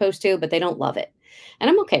supposed to, but they don't love it. And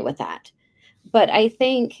I'm okay with that. But I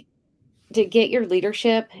think to get your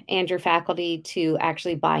leadership and your faculty to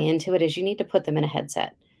actually buy into it is you need to put them in a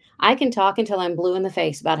headset. I can talk until I'm blue in the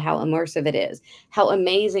face about how immersive it is, how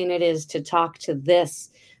amazing it is to talk to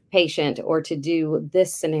this patient or to do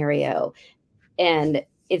this scenario. And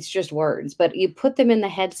it's just words, but you put them in the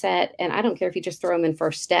headset, and I don't care if you just throw them in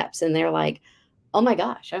first steps and they're like, oh my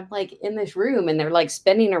gosh, I'm like in this room, and they're like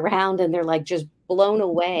spinning around and they're like just blown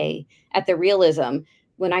away at the realism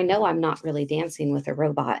when I know I'm not really dancing with a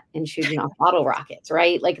robot and shooting off bottle rockets,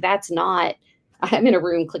 right? Like I'm in a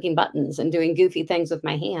room clicking buttons and doing goofy things with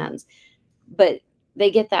my hands, but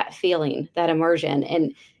they get that feeling, that immersion,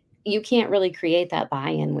 and you can't really create that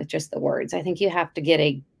buy-in with just the words. I think you have to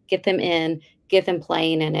get them in, get them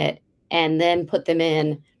playing in it, and then put them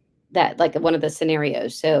in that, like one of the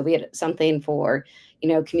scenarios. So we had something for,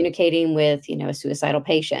 communicating with, a suicidal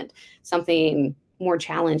patient, something more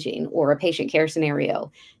challenging, or a patient care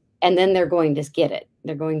scenario. And then they're going to get it.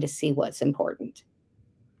 They're going to see what's important.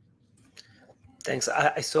 Thanks.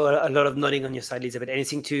 I saw a lot of nodding on your side, Elizabeth.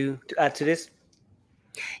 Anything to add to this?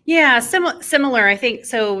 Yeah, similar. I think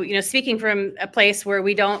so. You know, speaking from a place where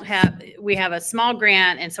we have a small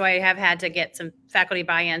grant, and so I have had to get some faculty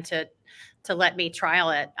buy-in to let me trial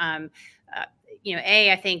it. You know,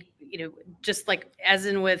 I think, you know, just like as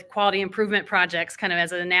in with quality improvement projects, kind of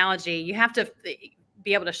as an analogy, you have to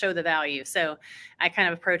be able to show the value. So I kind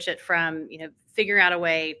of approach it from, you know, figure out a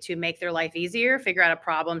way to make their life easier, figure out a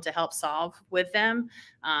problem to help solve with them.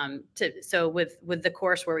 So with the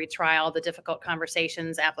course where we trial the difficult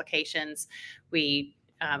conversations, applications,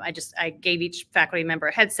 I gave each faculty member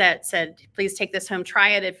a headset, said, please take this home,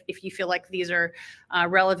 try it. If you feel like these are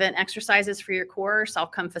relevant exercises for your course, I'll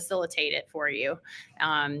come facilitate it for you.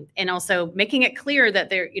 And also making it clear that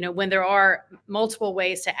there, you know, when there are multiple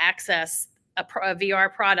ways to access a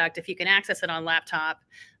VR product, if you can access it on laptop,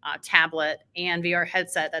 tablet, and VR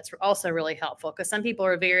headset, that's also really helpful, because some people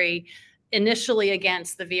are very initially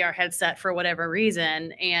against the VR headset for whatever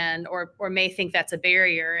reason, and or may think that's a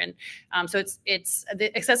barrier. And so it's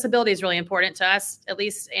the accessibility is really important to us, at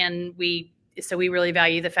least, and we really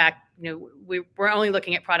value the fact, you know, we're only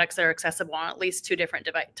looking at products that are accessible on at least 2 different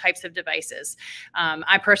types of devices.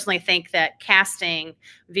 I personally think that casting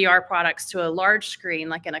VR products to a large screen,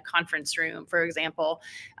 like in a conference room, for example,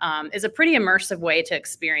 is a pretty immersive way to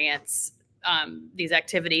experience these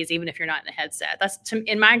activities, even if you're not in a headset. That's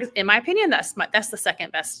in my opinion, that's the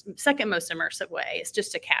second most immersive way, is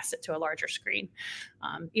just to cast it to a larger screen,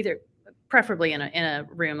 either preferably in a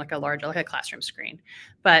room like a classroom screen.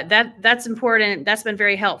 But that's important. That's been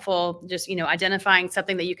very helpful. Just, you know, identifying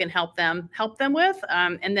something that you can help them with,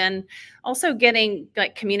 and then also getting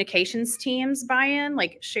like communications teams buy-in,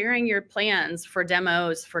 like sharing your plans for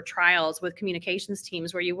demos, for trials with communications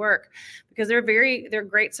teams where you work, because they're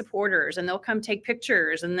great supporters, and they'll come take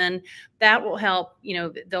pictures, and then that will help, you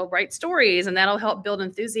know, they'll write stories, and that'll help build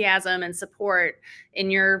enthusiasm and support in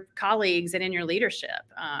your colleagues and in your leadership.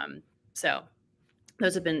 So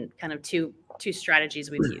those have been kind of two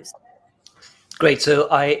strategies we've used. Great. So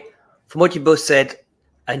from what you both said,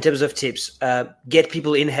 in terms of tips, get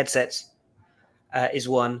people in headsets is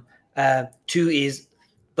one. 2 is,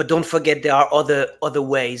 but don't forget there are other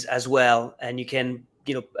ways as well, and you can,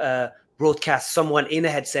 you know, broadcast someone in a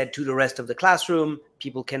headset to the rest of the classroom.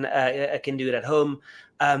 People can do it at home.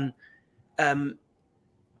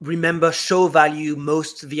 Remember, show value.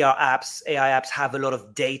 Most VR apps, AI apps, have a lot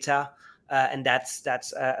of data. And that's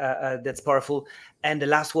powerful. And the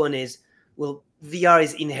last one is, well, VR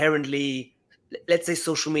is inherently, let's say,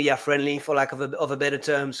 social media friendly, for lack of a better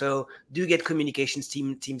term. So do get communications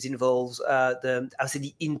teams involved. I would say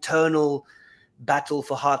the internal battle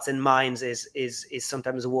for hearts and minds is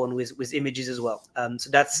sometimes won with images as well. So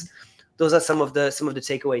those are some of the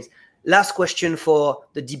takeaways. Last question for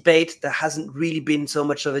the debate. There hasn't really been so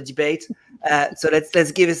much of a debate. So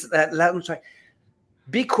let's give us let me try.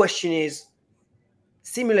 Big question is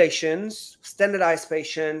simulations, standardized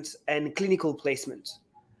patients, and clinical placement.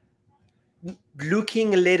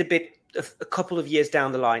 Looking a little bit a couple of years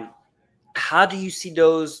down the line, how do you see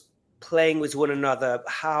those playing with one another?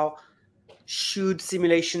 How should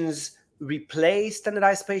simulations replace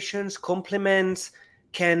standardized patients, complement?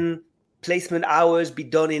 Can placement hours be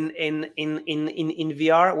done in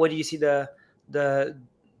VR? What do you see the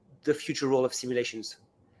future role of simulations?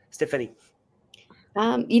 Stephanie?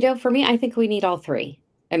 You know, for me, I think we need all 3.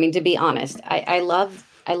 I mean, to be honest, I love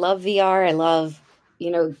VR. I love, you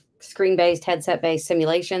know, screen-based, headset-based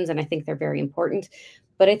simulations, and I think they're very important.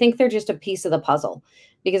 But I think they're just a piece of the puzzle,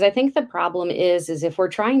 because I think the problem is if we're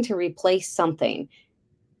trying to replace something,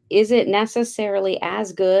 is it necessarily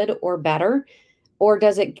as good or better, or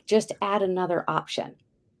does it just add another option?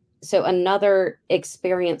 So another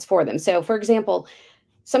experience for them. So, for example,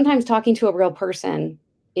 sometimes talking to a real person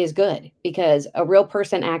is good, because a real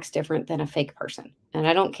person acts different than a fake person. And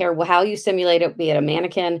I don't care how you simulate it, be it a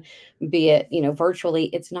mannequin, be it, you know, virtually,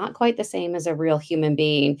 it's not quite the same as a real human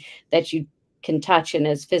being that you can touch and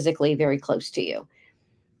is physically very close to you.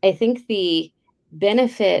 I think the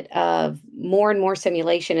benefit of more and more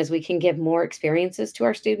simulation is we can give more experiences to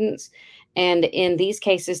our students. And in these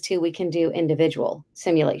cases too, we can do individual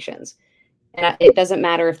simulations. And it doesn't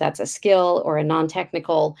matter if that's a skill or a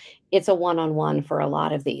non-technical, it's a one-on-one for a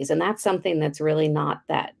lot of these. And that's something that's really not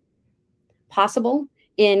that possible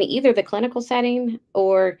in either the clinical setting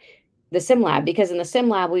or the sim lab, because in the sim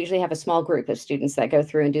lab, we usually have a small group of students that go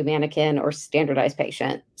through and do mannequin or standardized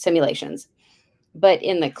patient simulations. But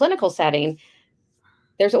in the clinical setting,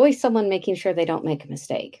 there's always someone making sure they don't make a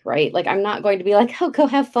mistake, right? Like, I'm not going to be like, oh, go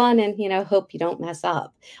have fun and, you know, hope you don't mess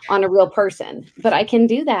up on a real person. But I can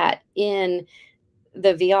do that in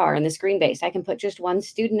the VR and the screen-based, I can put just one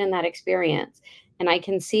student in that experience, and I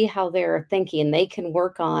can see how they're thinking. They can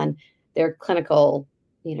work on their clinical,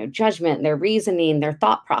 judgment, their reasoning, their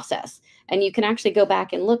thought process. And you can actually go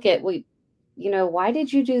back and look at, why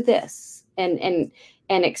did you do this? And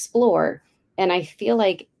explore. And I feel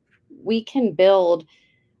like we can build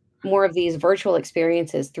more of these virtual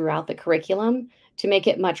experiences throughout the curriculum to make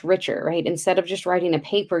it much richer, right? Instead of just writing a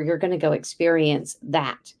paper, you're going to go experience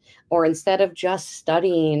that. Or instead of just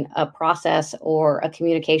studying a process or a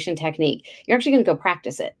communication technique, you're actually going to go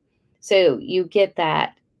practice it. So you get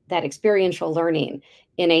that experiential learning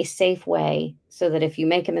in a safe way, so that if you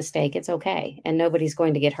make a mistake, it's okay and nobody's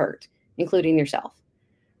going to get hurt, including yourself.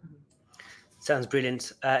 Sounds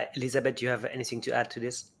brilliant. Elizabeth, do you have anything to add to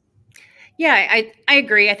this? Yeah, I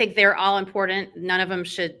agree. I think they're all important. None of them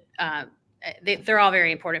should, they're all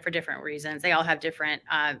very important for different reasons. They all have different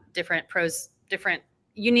pros, different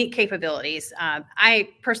unique capabilities. I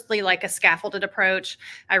personally like a scaffolded approach.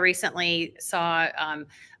 I recently saw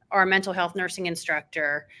our mental health nursing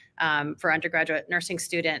instructor for undergraduate nursing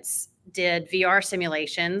students did VR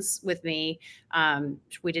simulations with me.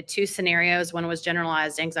 We did 2 scenarios. One was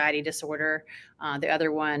generalized anxiety disorder. The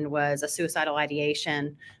other one was a suicidal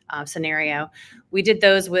ideation scenario. We did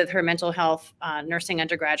those with her mental health nursing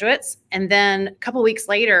undergraduates. And then a couple weeks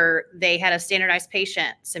later, they had a standardized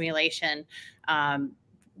patient simulation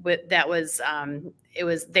that was,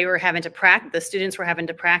 they were having to practice, the students were having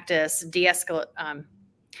to practice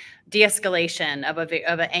de-escalation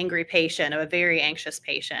of an angry patient, of a very anxious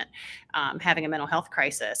patient having a mental health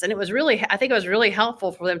crisis. And it was really, I think it was really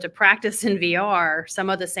helpful for them to practice in VR some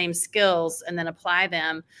of the same skills and then apply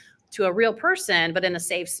them to a real person, but in a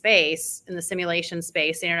safe space, in the simulation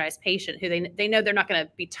space, standardized patient who they know they're not going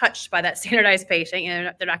to be touched by that standardized patient.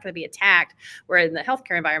 They're not going to be attacked, where in the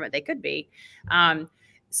healthcare environment they could be.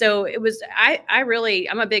 So it was,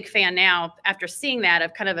 I'm a big fan now after seeing that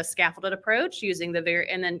of kind of a scaffolded approach using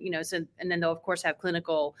and then they'll of course have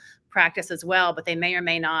clinical practice as well, but they may or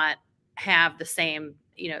may not have the same,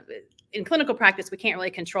 in clinical practice, we can't really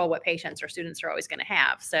control what patients or students are always going to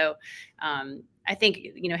have. So I think,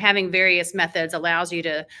 having various methods allows you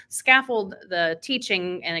to scaffold the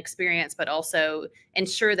teaching and experience, but also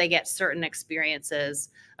ensure they get certain experiences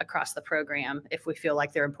across the program if we feel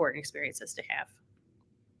like they're important experiences to have.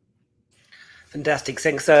 Fantastic.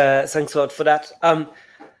 Thanks a lot for that.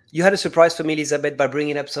 You had a surprise for me, Elizabeth, by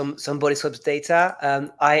bringing up some body swaps data.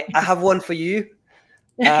 I have one for you,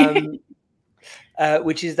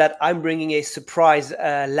 which is that I'm bringing a surprise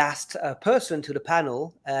last person to the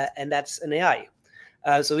panel, and that's an AI.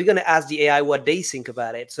 So we're going to ask the AI what they think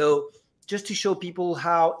about it. So just to show people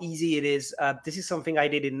how easy it is, this is something I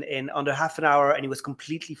did in under half an hour, and it was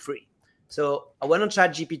completely free. So I went on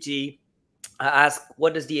ChatGPT. I asked,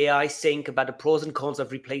 what does the AI think about the pros and cons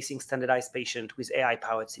of replacing standardized patient with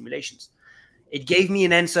AI-powered simulations? It gave me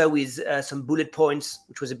an answer with some bullet points,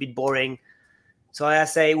 which was a bit boring. So I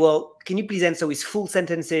say, well, can you please answer with full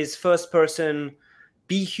sentences, first person,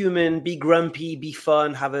 be human, be grumpy, be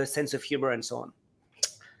fun, have a sense of humor, and so on.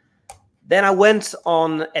 Then I went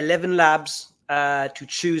on 11 labs to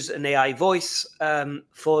choose an AI voice.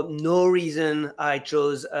 For no reason, I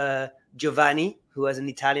chose Giovanni, who has an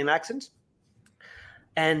Italian accent.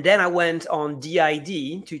 And then I went on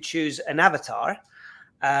DID to choose an avatar.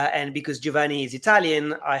 And because Giovanni is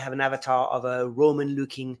Italian, I have an avatar of a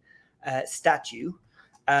Roman-looking statue.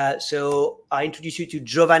 So I introduce you to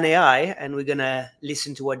Giovanni AI, and we're going to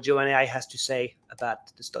listen to what Giovanni AI has to say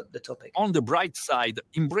about the topic. On the bright side,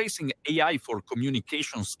 embracing AI for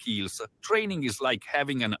communication skills, training is like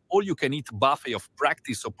having an all-you-can-eat buffet of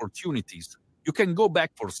practice opportunities. You can go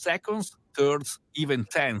back for seconds, thirds, even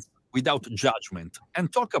tenths, without judgment.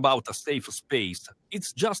 And talk about a safe space.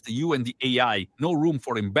 It's just you and the AI, no room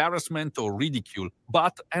for embarrassment or ridicule.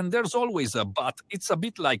 But, and there's always a but, it's a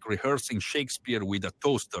bit like rehearsing Shakespeare with a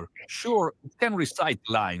toaster. Sure, it can recite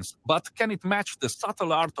lines, but can it match the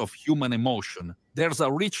subtle art of human emotion? There's a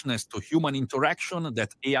richness to human interaction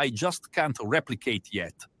that AI just can't replicate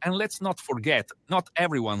yet. And let's not forget, not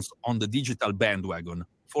everyone's on the digital bandwagon.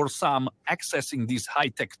 For some, accessing these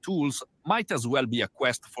high-tech tools might as well be a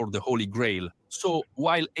quest for the Holy Grail. So,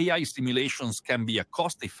 while AI simulations can be a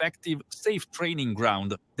cost-effective, safe training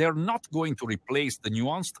ground, they're not going to replace the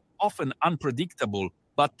nuanced, often unpredictable,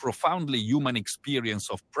 but profoundly human experience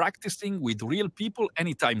of practicing with real people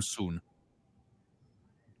anytime soon.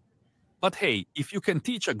 But hey, if you can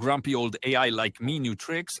teach a grumpy old AI like me new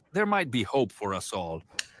tricks, there might be hope for us all.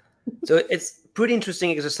 So it's pretty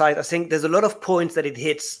interesting exercise. I think there's a lot of points that it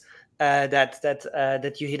hits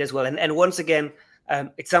that you hit as well. And once again,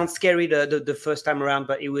 It sounds scary the first time around,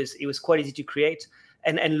 but it was quite easy to create.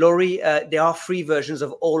 And Laurie, there are free versions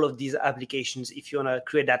of all of these applications if you want to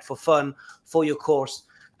create that for fun, for your course,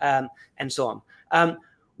 and so on.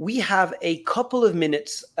 We have a couple of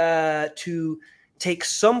minutes to take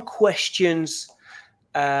some questions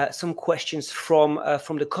from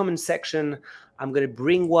the comment section. I'm going to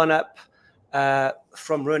bring one up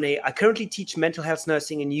from Renee. I currently teach mental health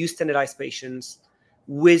nursing and use standardized patients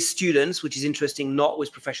with students, which is interesting, not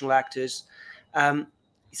with professional actors. It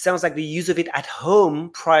sounds like the use of it at home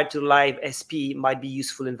prior to live SP might be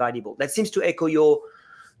useful and valuable. That seems to echo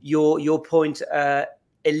your point,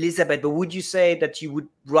 Elizabeth, but would you say that you would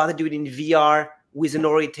rather do it in VR with an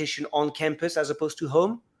orientation on campus as opposed to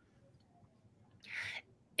home?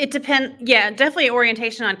 It depends. Yeah, definitely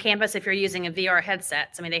orientation on campus if you're using a VR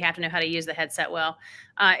headset. I mean, they have to know how to use the headset well.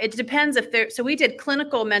 It depends if they're, so we did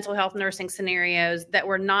clinical mental health nursing scenarios that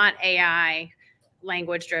were not AI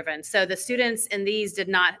language driven. So the students in these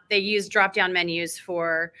they used drop-down menus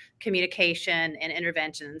for communication and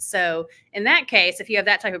interventions. So in that case, if you have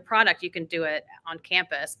that type of product, you can do it on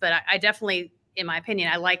campus. But I definitely, in my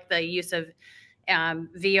opinion, I like the use of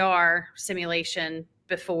VR simulation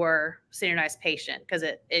before standardized patient, because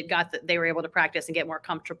they were able to practice and get more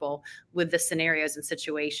comfortable with the scenarios and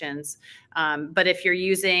situations. But if you're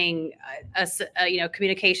using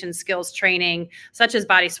communication skills training, such as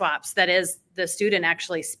body swaps, that is the student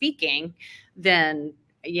actually speaking, then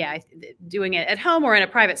yeah, doing it at home or in a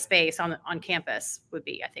private space on campus would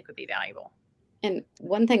be valuable. And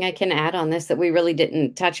one thing I can add on this that we really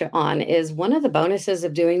didn't touch on is one of the bonuses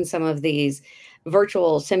of doing some of these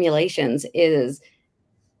virtual simulations is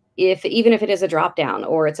even if it is a drop down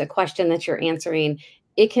or it's a question that you're answering,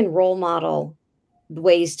 it can role model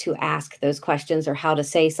ways to ask those questions or how to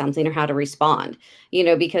say something or how to respond,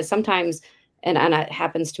 because sometimes, and it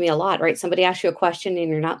happens to me a lot, right? Somebody asks you a question and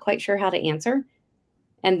you're not quite sure how to answer.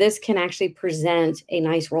 And this can actually present a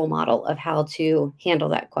nice role model of how to handle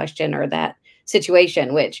that question or that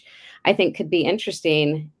situation, which I think could be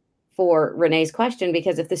interesting for Renee's question,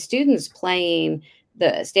 because if the student's playing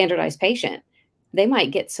the standardized patient, they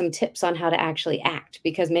might get some tips on how to actually act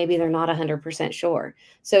because maybe they're not 100% sure.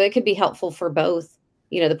 So it could be helpful for both,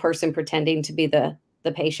 the person pretending to be the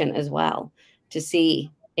patient as well, to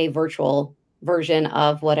see a virtual version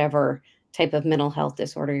of whatever type of mental health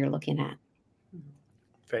disorder you're looking at.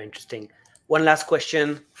 Very interesting. One last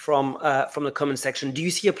question from the comment section. Do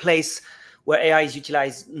you see a place where AI is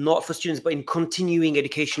utilized not for students, but in continuing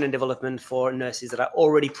education and development for nurses that are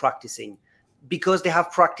already practicing? Because they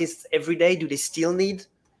have practiced every day, do they still need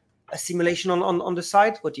a simulation on the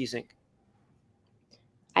side? What do you think?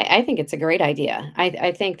 I think it's a great idea.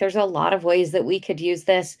 I think there's a lot of ways that we could use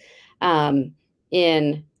this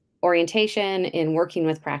in orientation, in working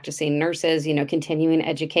with practicing nurses, continuing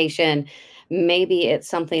education. Maybe it's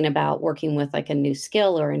something about working with like a new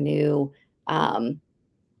skill or a new,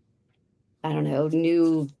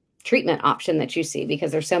 new treatment option that you see,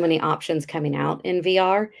 because there's so many options coming out in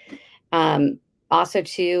VR. Also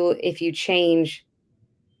too, if you change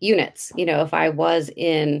units, if I was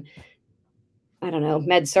in,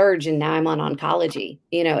 med surg and now I'm on oncology,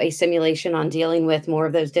 a simulation on dealing with more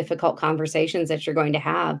of those difficult conversations that you're going to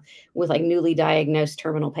have with like newly diagnosed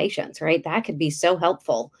terminal patients, right? That could be so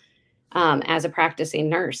helpful as a practicing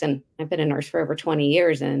nurse. And I've been a nurse for over 20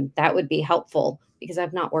 years, and that would be helpful because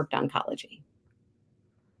I've not worked oncology.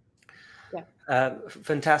 Yeah.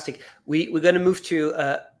 Fantastic. We're going to move to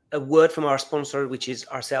a word from our sponsor, which is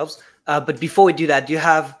ourselves. But before we do that, do you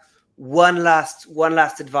have one last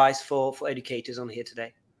advice for educators on here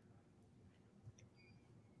today?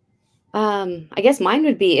 I guess mine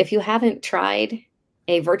would be, if you haven't tried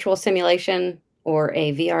a virtual simulation or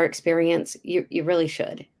a VR experience, you really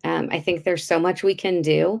should. I think there's so much we can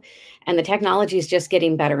do, and the technology is just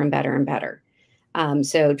getting better and better and better.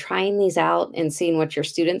 So trying these out and seeing what your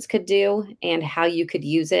students could do and how you could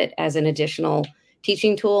use it as an additional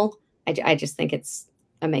teaching tool, I just think it's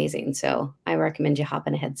amazing. So I recommend you hop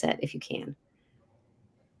in a headset if you can.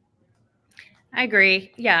 I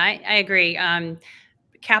agree. Yeah, I agree.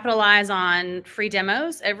 Capitalize on free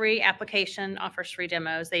demos. Every application offers free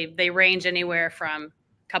demos. They range anywhere from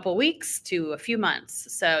a couple weeks to a few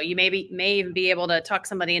months. So you may even be able to talk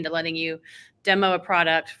somebody into letting you demo a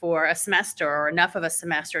product for a semester or enough of a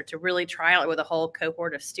semester to really trial it with a whole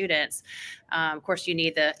cohort of students. Of course, you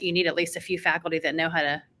need at least a few faculty that know how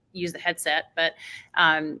to use the headset. But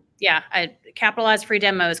I capitalize free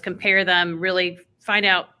demos, compare them, really find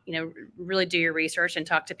out, really do your research and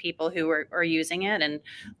talk to people who are using it and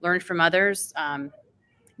learn from others.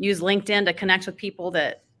 Use LinkedIn to connect with people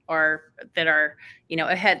that that are,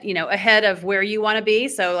 ahead of where you want to be.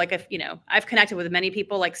 So like, if, I've connected with many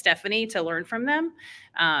people like Stephanie to learn from them,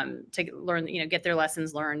 to learn, get their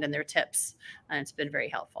lessons learned and their tips. And it's been very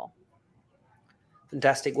helpful.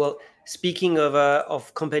 Fantastic. Well, speaking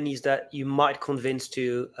of companies that you might convince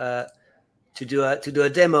to do a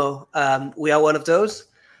demo, we are one of those.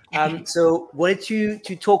 So wanted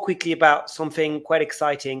to talk quickly about something quite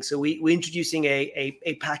exciting. So we're introducing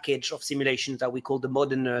a package of simulations that we call the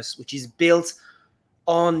Modern Nurse, which is built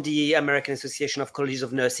on the American Association of Colleges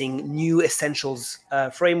of Nursing new essentials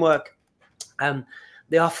framework.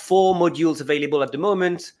 There are 4 modules available at the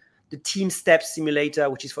moment. The Team Steps simulator,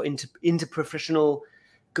 which is for interprofessional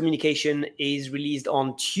communication, is released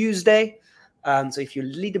on Tuesday. So if you're a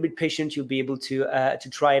little bit patient, you'll be able to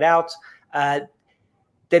try it out.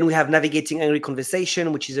 Then we have Navigating Angry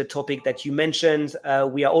Conversation, which is a topic that you mentioned.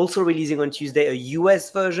 We are also releasing on Tuesday a US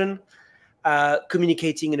version,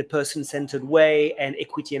 Communicating in a Person-Centered Way and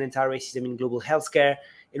Equity and Anti-Racism in Global Healthcare.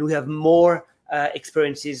 And we have more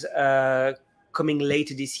experiences coming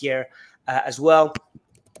later this year as well.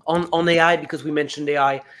 On AI, because we mentioned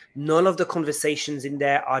AI, none of the conversations in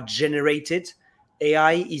there are generated.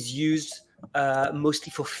 AI is used mostly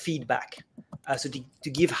for feedback. So to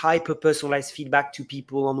give hyper-personalized feedback to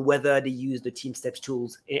people on whether they use the Team Steps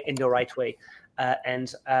tools in the right way, and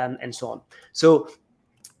so on. So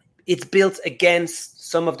it's built against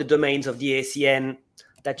some of the domains of the ACN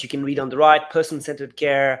that you can read on the right: person-centered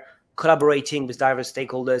care, collaborating with diverse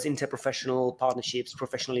stakeholders, interprofessional partnerships,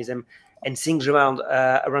 professionalism, and things around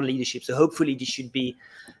leadership. So hopefully this should be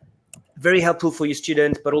very helpful for your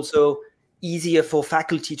students, but also easier for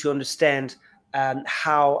faculty to understand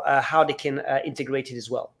how they can integrate it as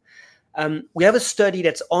well. We have a study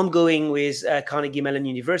that's ongoing with Carnegie Mellon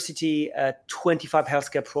University. 25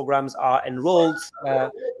 healthcare programs are enrolled.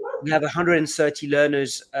 We have 130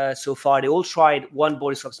 learners so far. They all tried one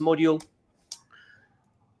Body Swaps module.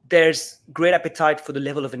 There's great appetite for the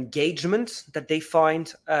level of engagement that they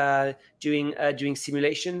find during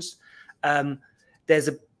simulations. There's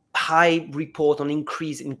a high report on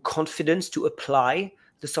increase in confidence to apply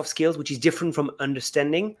the soft skills, which is different from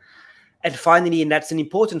understanding. And finally, and that's an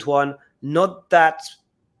important one, not that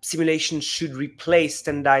simulation should replace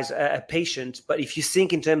standardized a patient, but if you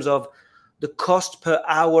think in terms of the cost per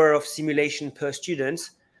hour of simulation per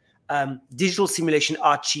student, digital simulation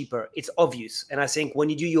are cheaper. It's obvious. And I think when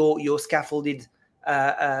you do your scaffolded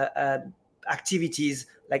activities,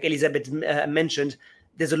 like Elizabeth mentioned,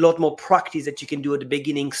 there's a lot more practice that you can do at the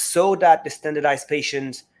beginning so that the standardized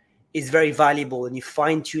patient is very valuable and you're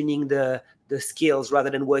fine-tuning the skills rather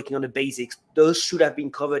than working on the basics. Those should have been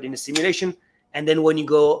covered in the simulation. And then when you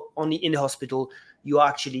go in the hospital, you are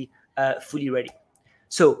actually fully ready.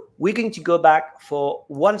 So we're going to go back for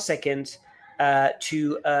 1 second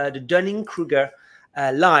to the Dunning-Kruger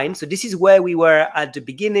line. So this is where we were at the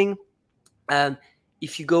beginning.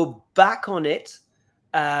 If you go back on it,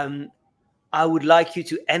 I would like you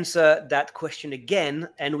to answer that question again,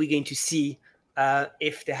 and we're going to see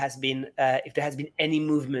if there has been any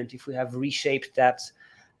movement, if we have reshaped that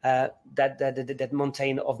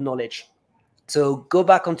mountain of knowledge. So go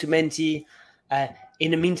back onto Menti.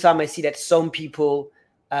 In the meantime, I see that some people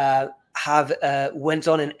have went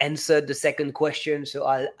on and answered the second question. So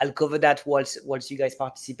I'll cover that whilst you guys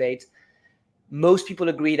participate. Most people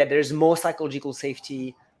agree that there's more psychological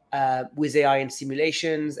safety with AI and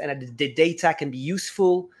simulations, and that the data can be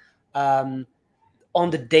useful. On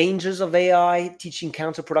the dangers of AI, teaching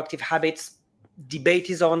counterproductive habits, debate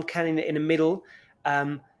is on, kind of in the middle.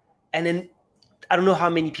 And then I don't know how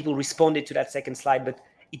many people responded to that second slide, but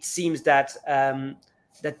it seems that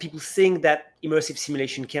that people think that immersive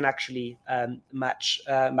simulation can actually match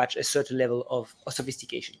a certain level of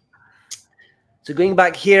sophistication. So going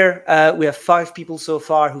back here, we have 5 people so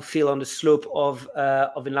far who feel on the slope of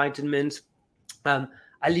enlightenment. I'll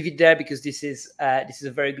leave it there because this is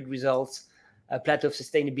a very good result. Plateau of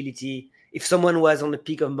sustainability. If someone was on the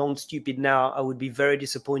peak of Mount Stupid now, I would be very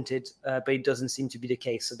disappointed, but it doesn't seem to be the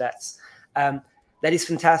case. So that is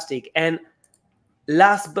fantastic. And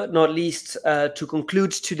last but not least, to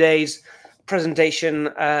conclude today's presentation,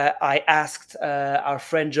 I asked our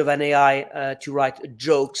friend Jovan AI to write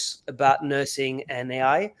jokes about nursing and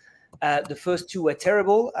AI. The first 2 were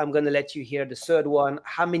terrible. I'm going to let you hear the third one.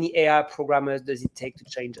 How many AI programmers does it take to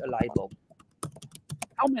change a light bulb?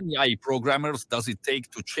 How many AI programmers does it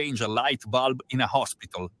take to change a light bulb in a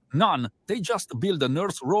hospital? None. They just build a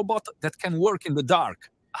nurse robot that can work in the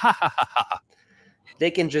dark. Ha ha ha ha.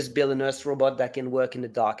 They can just build a nurse robot that can work in the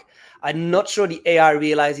dark. I'm not sure the AI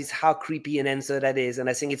realizes how creepy an answer that is. And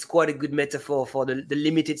I think it's quite a good metaphor for the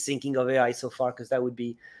limited thinking of AI so far, because that would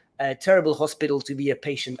be a terrible hospital to be a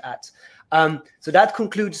patient at. So that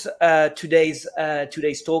concludes today's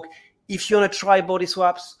talk. If you want to try body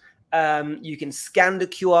swaps, you can scan the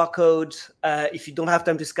QR code. If you don't have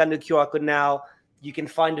time to scan the QR code now, you can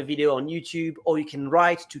find the video on YouTube, or you can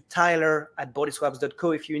write to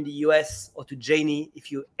Tyler@bodyswaps.co if you're in the US, or to Janie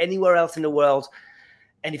if you're anywhere else in the world.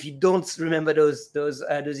 And if you don't remember those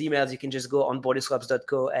emails, you can just go on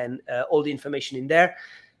bodyswaps.co and all the information in there.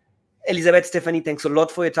 Elizabeth, Stephanie, thanks a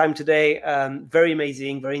lot for your time today. Very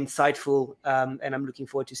amazing, very insightful. And I'm looking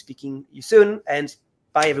forward to speaking to you soon. And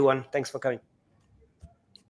bye, everyone. Thanks for coming.